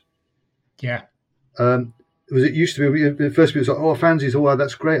gigs. Yeah. It used to be the first people was like, "Oh, fanzines, oh, wow,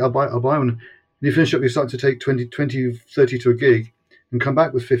 that's great, I'll buy one." And you finish up, you start to take 20, 30 to a gig, and come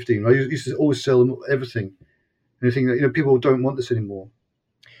back with 15. I used to always sell them everything. Anything that people don't want this anymore.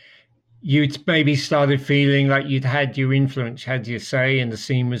 You'd maybe started feeling like you'd had your influence, had your say, and the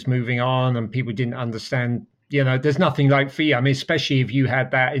scene was moving on, and people didn't understand. There's nothing like fear. I mean, especially if you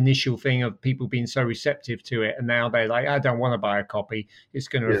had that initial thing of people being so receptive to it, and now they're like, "I don't want to buy a copy. It's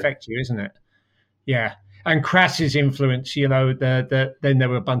going to affect you, isn't it?" Yeah. And Crass's influence, then there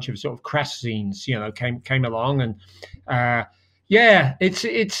were a bunch of sort of Crass scenes, came along, and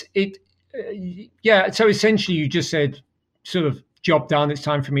So essentially, you just said, sort of, job done. It's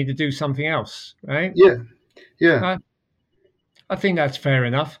time for me to do something else, right? Yeah. I think that's fair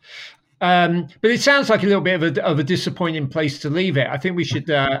enough. But it sounds like a little bit of a disappointing place to leave it. I think we should.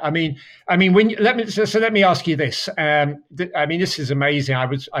 Let me ask you this. This is amazing.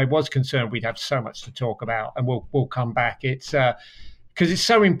 I was concerned we'd have so much to talk about, and we'll come back. It's because it's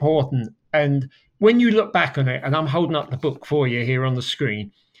so important. And when you look back on it, and I'm holding up the book for you here on the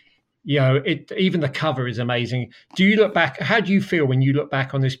screen. Even the cover is amazing. Do you look back? How do you feel when you look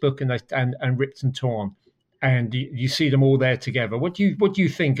back on this book and Ripped and Torn, and you see them all there together? What do you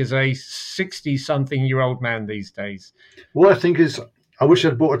think as a 60-something-year-old man these days? What I think is, I wish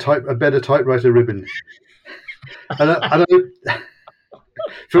I'd bought a better typewriter ribbon. and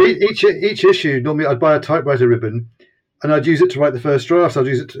for each issue, normally I'd buy a typewriter ribbon, and I'd use it to write the first draft. I'd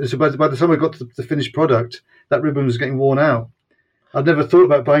use it. So by the time I got to the finished product, that ribbon was getting worn out. I'd never thought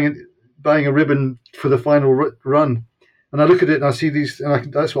about buying a ribbon for the final run, and I look at it and I see these,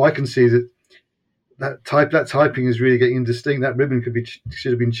 and that's what I can see, that typing is really getting indistinct. That ribbon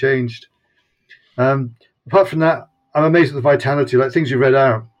should have been changed. Apart from that, I'm amazed at the vitality. Like things you read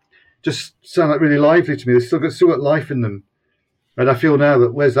out, just sound like really lively to me. They've still got life in them. And I feel now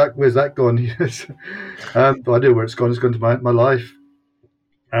that where's that gone? Yes. But I know where it's gone. It's gone to my life.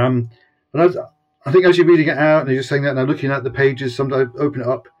 And I think as you're reading it out and you're just saying that, and I'm looking at the pages, sometimes I open it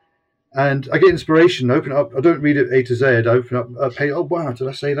up and I get inspiration. I open it up. I don't read it A to Z. I open up a page. Oh wow, did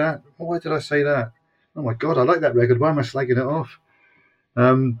I say that? Oh, why did I say that? Oh my God, I like that record. Why am I slagging it off?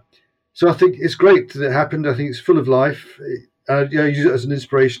 So I think it's great that it happened. I think it's full of life. You use it as an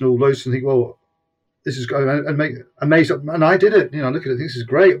inspirational load and think, well, this is going and make amazed. And I did it. Look at it. This is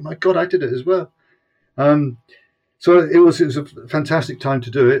great. Oh my God, I did it as well. So it was a fantastic time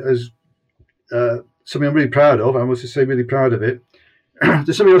to do it. As something I'm really proud of. I must say, really proud of it.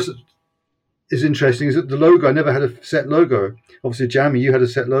 There's something else that is interesting. Is that the logo? I never had a set logo. Obviously, Jammy, you had a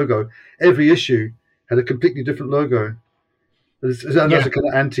set logo. Every issue had a completely different logo. That's a kind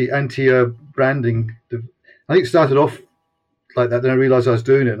of anti branding. I think it started off like that. Then I realised I was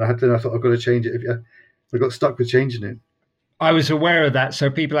doing it, and I thought I've got to change it. I got stuck with changing it. I was aware of that, so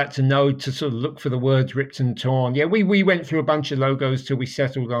people had to know to sort of look for the words ripped and torn. Yeah, we went through a bunch of logos till we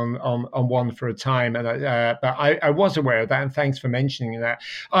settled on one for a time, and but I was aware of that, and thanks for mentioning that.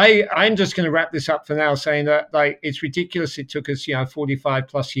 I'm just going to wrap this up for now, saying that it's ridiculous. It took us 45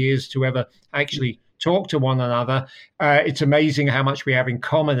 plus years to ever actually talk to one another. It's amazing how much we have in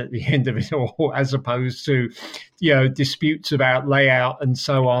common at the end of it all, as opposed to disputes about layout and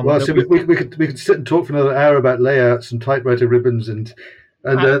so on. Well, so we could sit and talk for another hour about layouts and typewriter ribbons and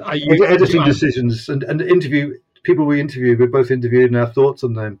editing decisions and interview people we interviewed. We both interviewed and our thoughts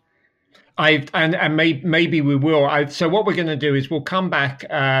on them. Maybe we will. So what we're going to do is we'll come back.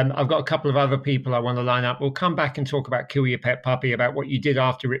 I've got a couple of other people I want to line up. We'll come back and talk about Kill Your Pet Puppy, about what you did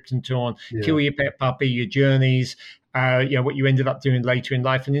after Ripped and Torn, Kill Your Pet Puppy, your journeys, what you ended up doing later in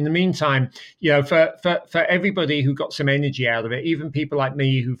life. And in the meantime, for everybody who got some energy out of it, even people like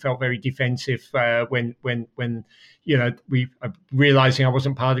me who felt very defensive when we realizing I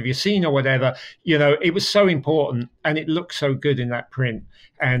wasn't part of your scene or whatever, it was so important and it looked so good in that print,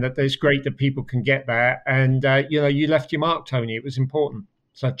 and that it's great that people can get that. And, you left your mark, Tony. It was important.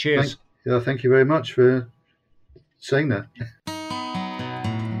 So cheers. Thank you very much for saying that.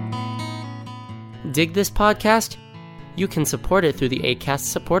 Dig this podcast? You can support it through the Acast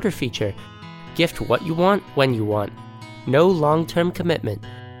supporter feature. Gift what you want, when you want. No long-term commitment.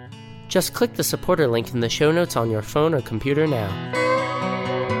 Just click the supporter link in the show notes on your phone or computer now.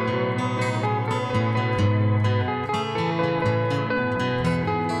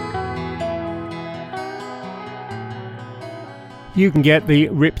 You can get the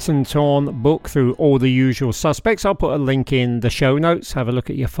Ripped and Torn book through all the usual suspects. I'll put a link in the show notes. Have a look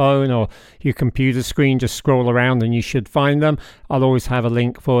at your phone or your computer screen. Just scroll around and you should find them. I'll always have a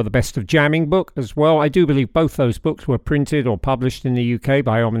link for the Best of Jamming book as well. I do believe both those books were printed or published in the UK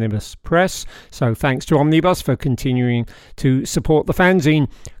by Omnibus Press. So thanks to Omnibus for continuing to support the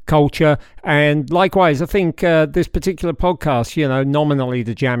fanzine culture. And likewise, I think this particular podcast, nominally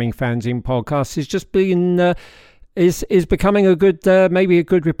the Jamming Fanzine podcast, is just being... is becoming a good, maybe a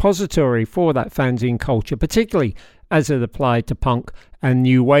good repository for that fanzine culture, particularly as it applied to punk and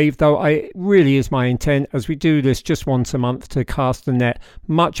new wave, though it really is my intent, as we do this just once a month, to cast the net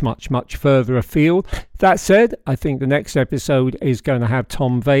much, much, much further afield. That said, I think the next episode is going to have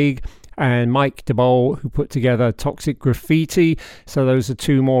Tom Vague and Mike DeBole, who put together Toxic Graffiti. So those are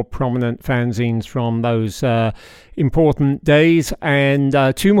two more prominent fanzines from those important days, and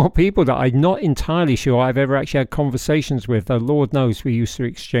two more people that I'm not entirely sure I've ever actually had conversations with, though Lord knows we used to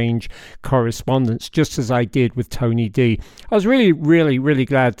exchange correspondence, just as I did with Tony D. I was really, really, really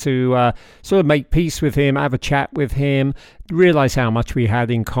glad to sort of make peace with him, have a chat with him, realize how much we had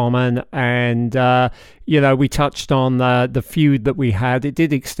in common, and we touched on the feud that we had. It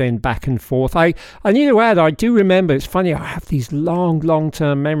did extend back and forth. I need to add, I do remember, it's funny, I have these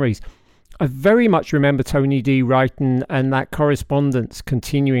long-term memories. I very much remember Tony D writing and that correspondence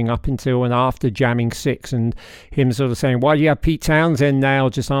continuing up until and after Jamming 6, and him sort of saying, why do you have Pete Townsend now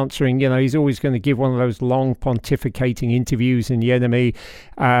just answering? He's always going to give one of those long pontificating interviews in The Enemy.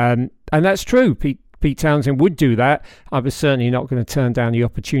 And that's true. Pete Townsend would do that. I was certainly not going to turn down the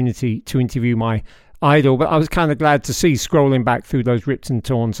opportunity to interview my idol, but I was kind of glad to see, scrolling back through those Ripped and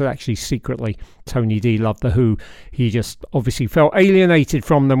Torns, that actually secretly Tony D loved The Who. He just obviously felt alienated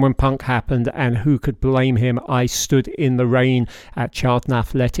from them when punk happened, and who could blame him? I stood in the rain at Charlton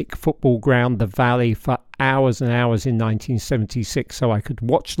Athletic Football Ground, the Valley, for hours and hours in 1976, so I could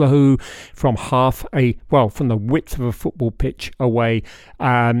watch The Who from from the width of a football pitch away.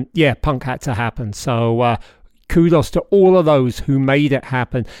 Punk had to happen. So kudos to all of those who made it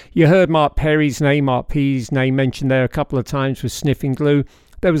happen. You heard Mark Perry's name, Mark P's name mentioned there a couple of times with Sniffing Glue.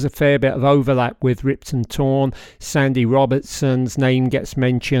 There was a fair bit of overlap with Ripped and Torn. Sandy Robertson's name gets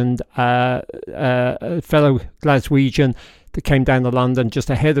mentioned, a fellow Glaswegian that came down to London just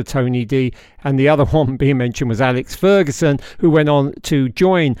ahead of Tony D. And the other one being mentioned was Alex Ferguson, who went on to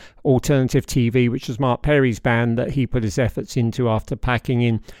join Alternative TV, which was Mark Perry's band that he put his efforts into after packing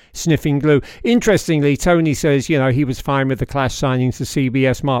in Sniffing Glue. Interestingly, Tony says, he was fine with the Clash signing to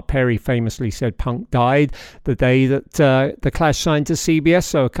CBS. Mark Perry famously said Punk died the day that the Clash signed to CBS,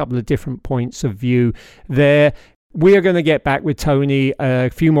 so a couple of different points of view there. We are going to get back with Tony a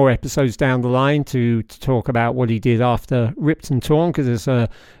few more episodes down the line to talk about what he did after Ripped and Torn, because there's a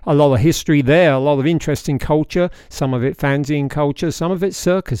lot of history there, a lot of interesting culture, some of it fanzine culture, some of it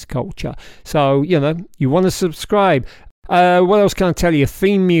circus culture. So, you want to subscribe. What else can I tell you?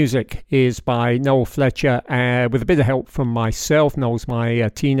 Theme music is by Noel Fletcher with a bit of help from myself. Noel's my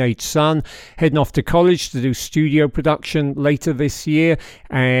teenage son, heading off to college to do studio production later this year.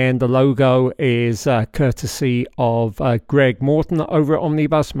 And the logo is courtesy of Greg Morton over at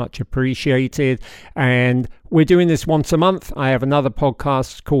Omnibus. Much appreciated. And we're doing this once a month. I have another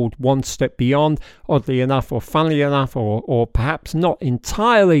podcast called One Step Beyond. Oddly enough, or funnily enough, or perhaps not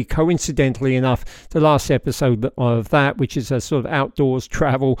entirely coincidentally enough, the last episode of that, which is a sort of outdoors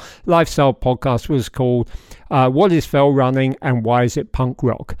travel lifestyle podcast, was called What is Fell Running and Why is it Punk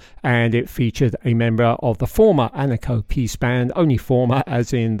Rock? And it featured a member of the former Anarcho Peace Band, only former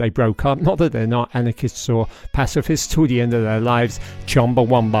as in they broke up, not that they're not anarchists or pacifists till the end of their lives,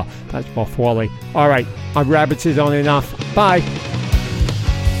 Chumbawamba. That's Boff Wally. All right, I've rabbited on enough. Bye.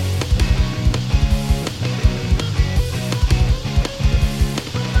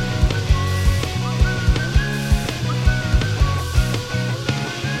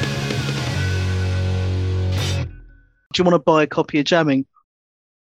 Do you want to buy a copy of Jamming?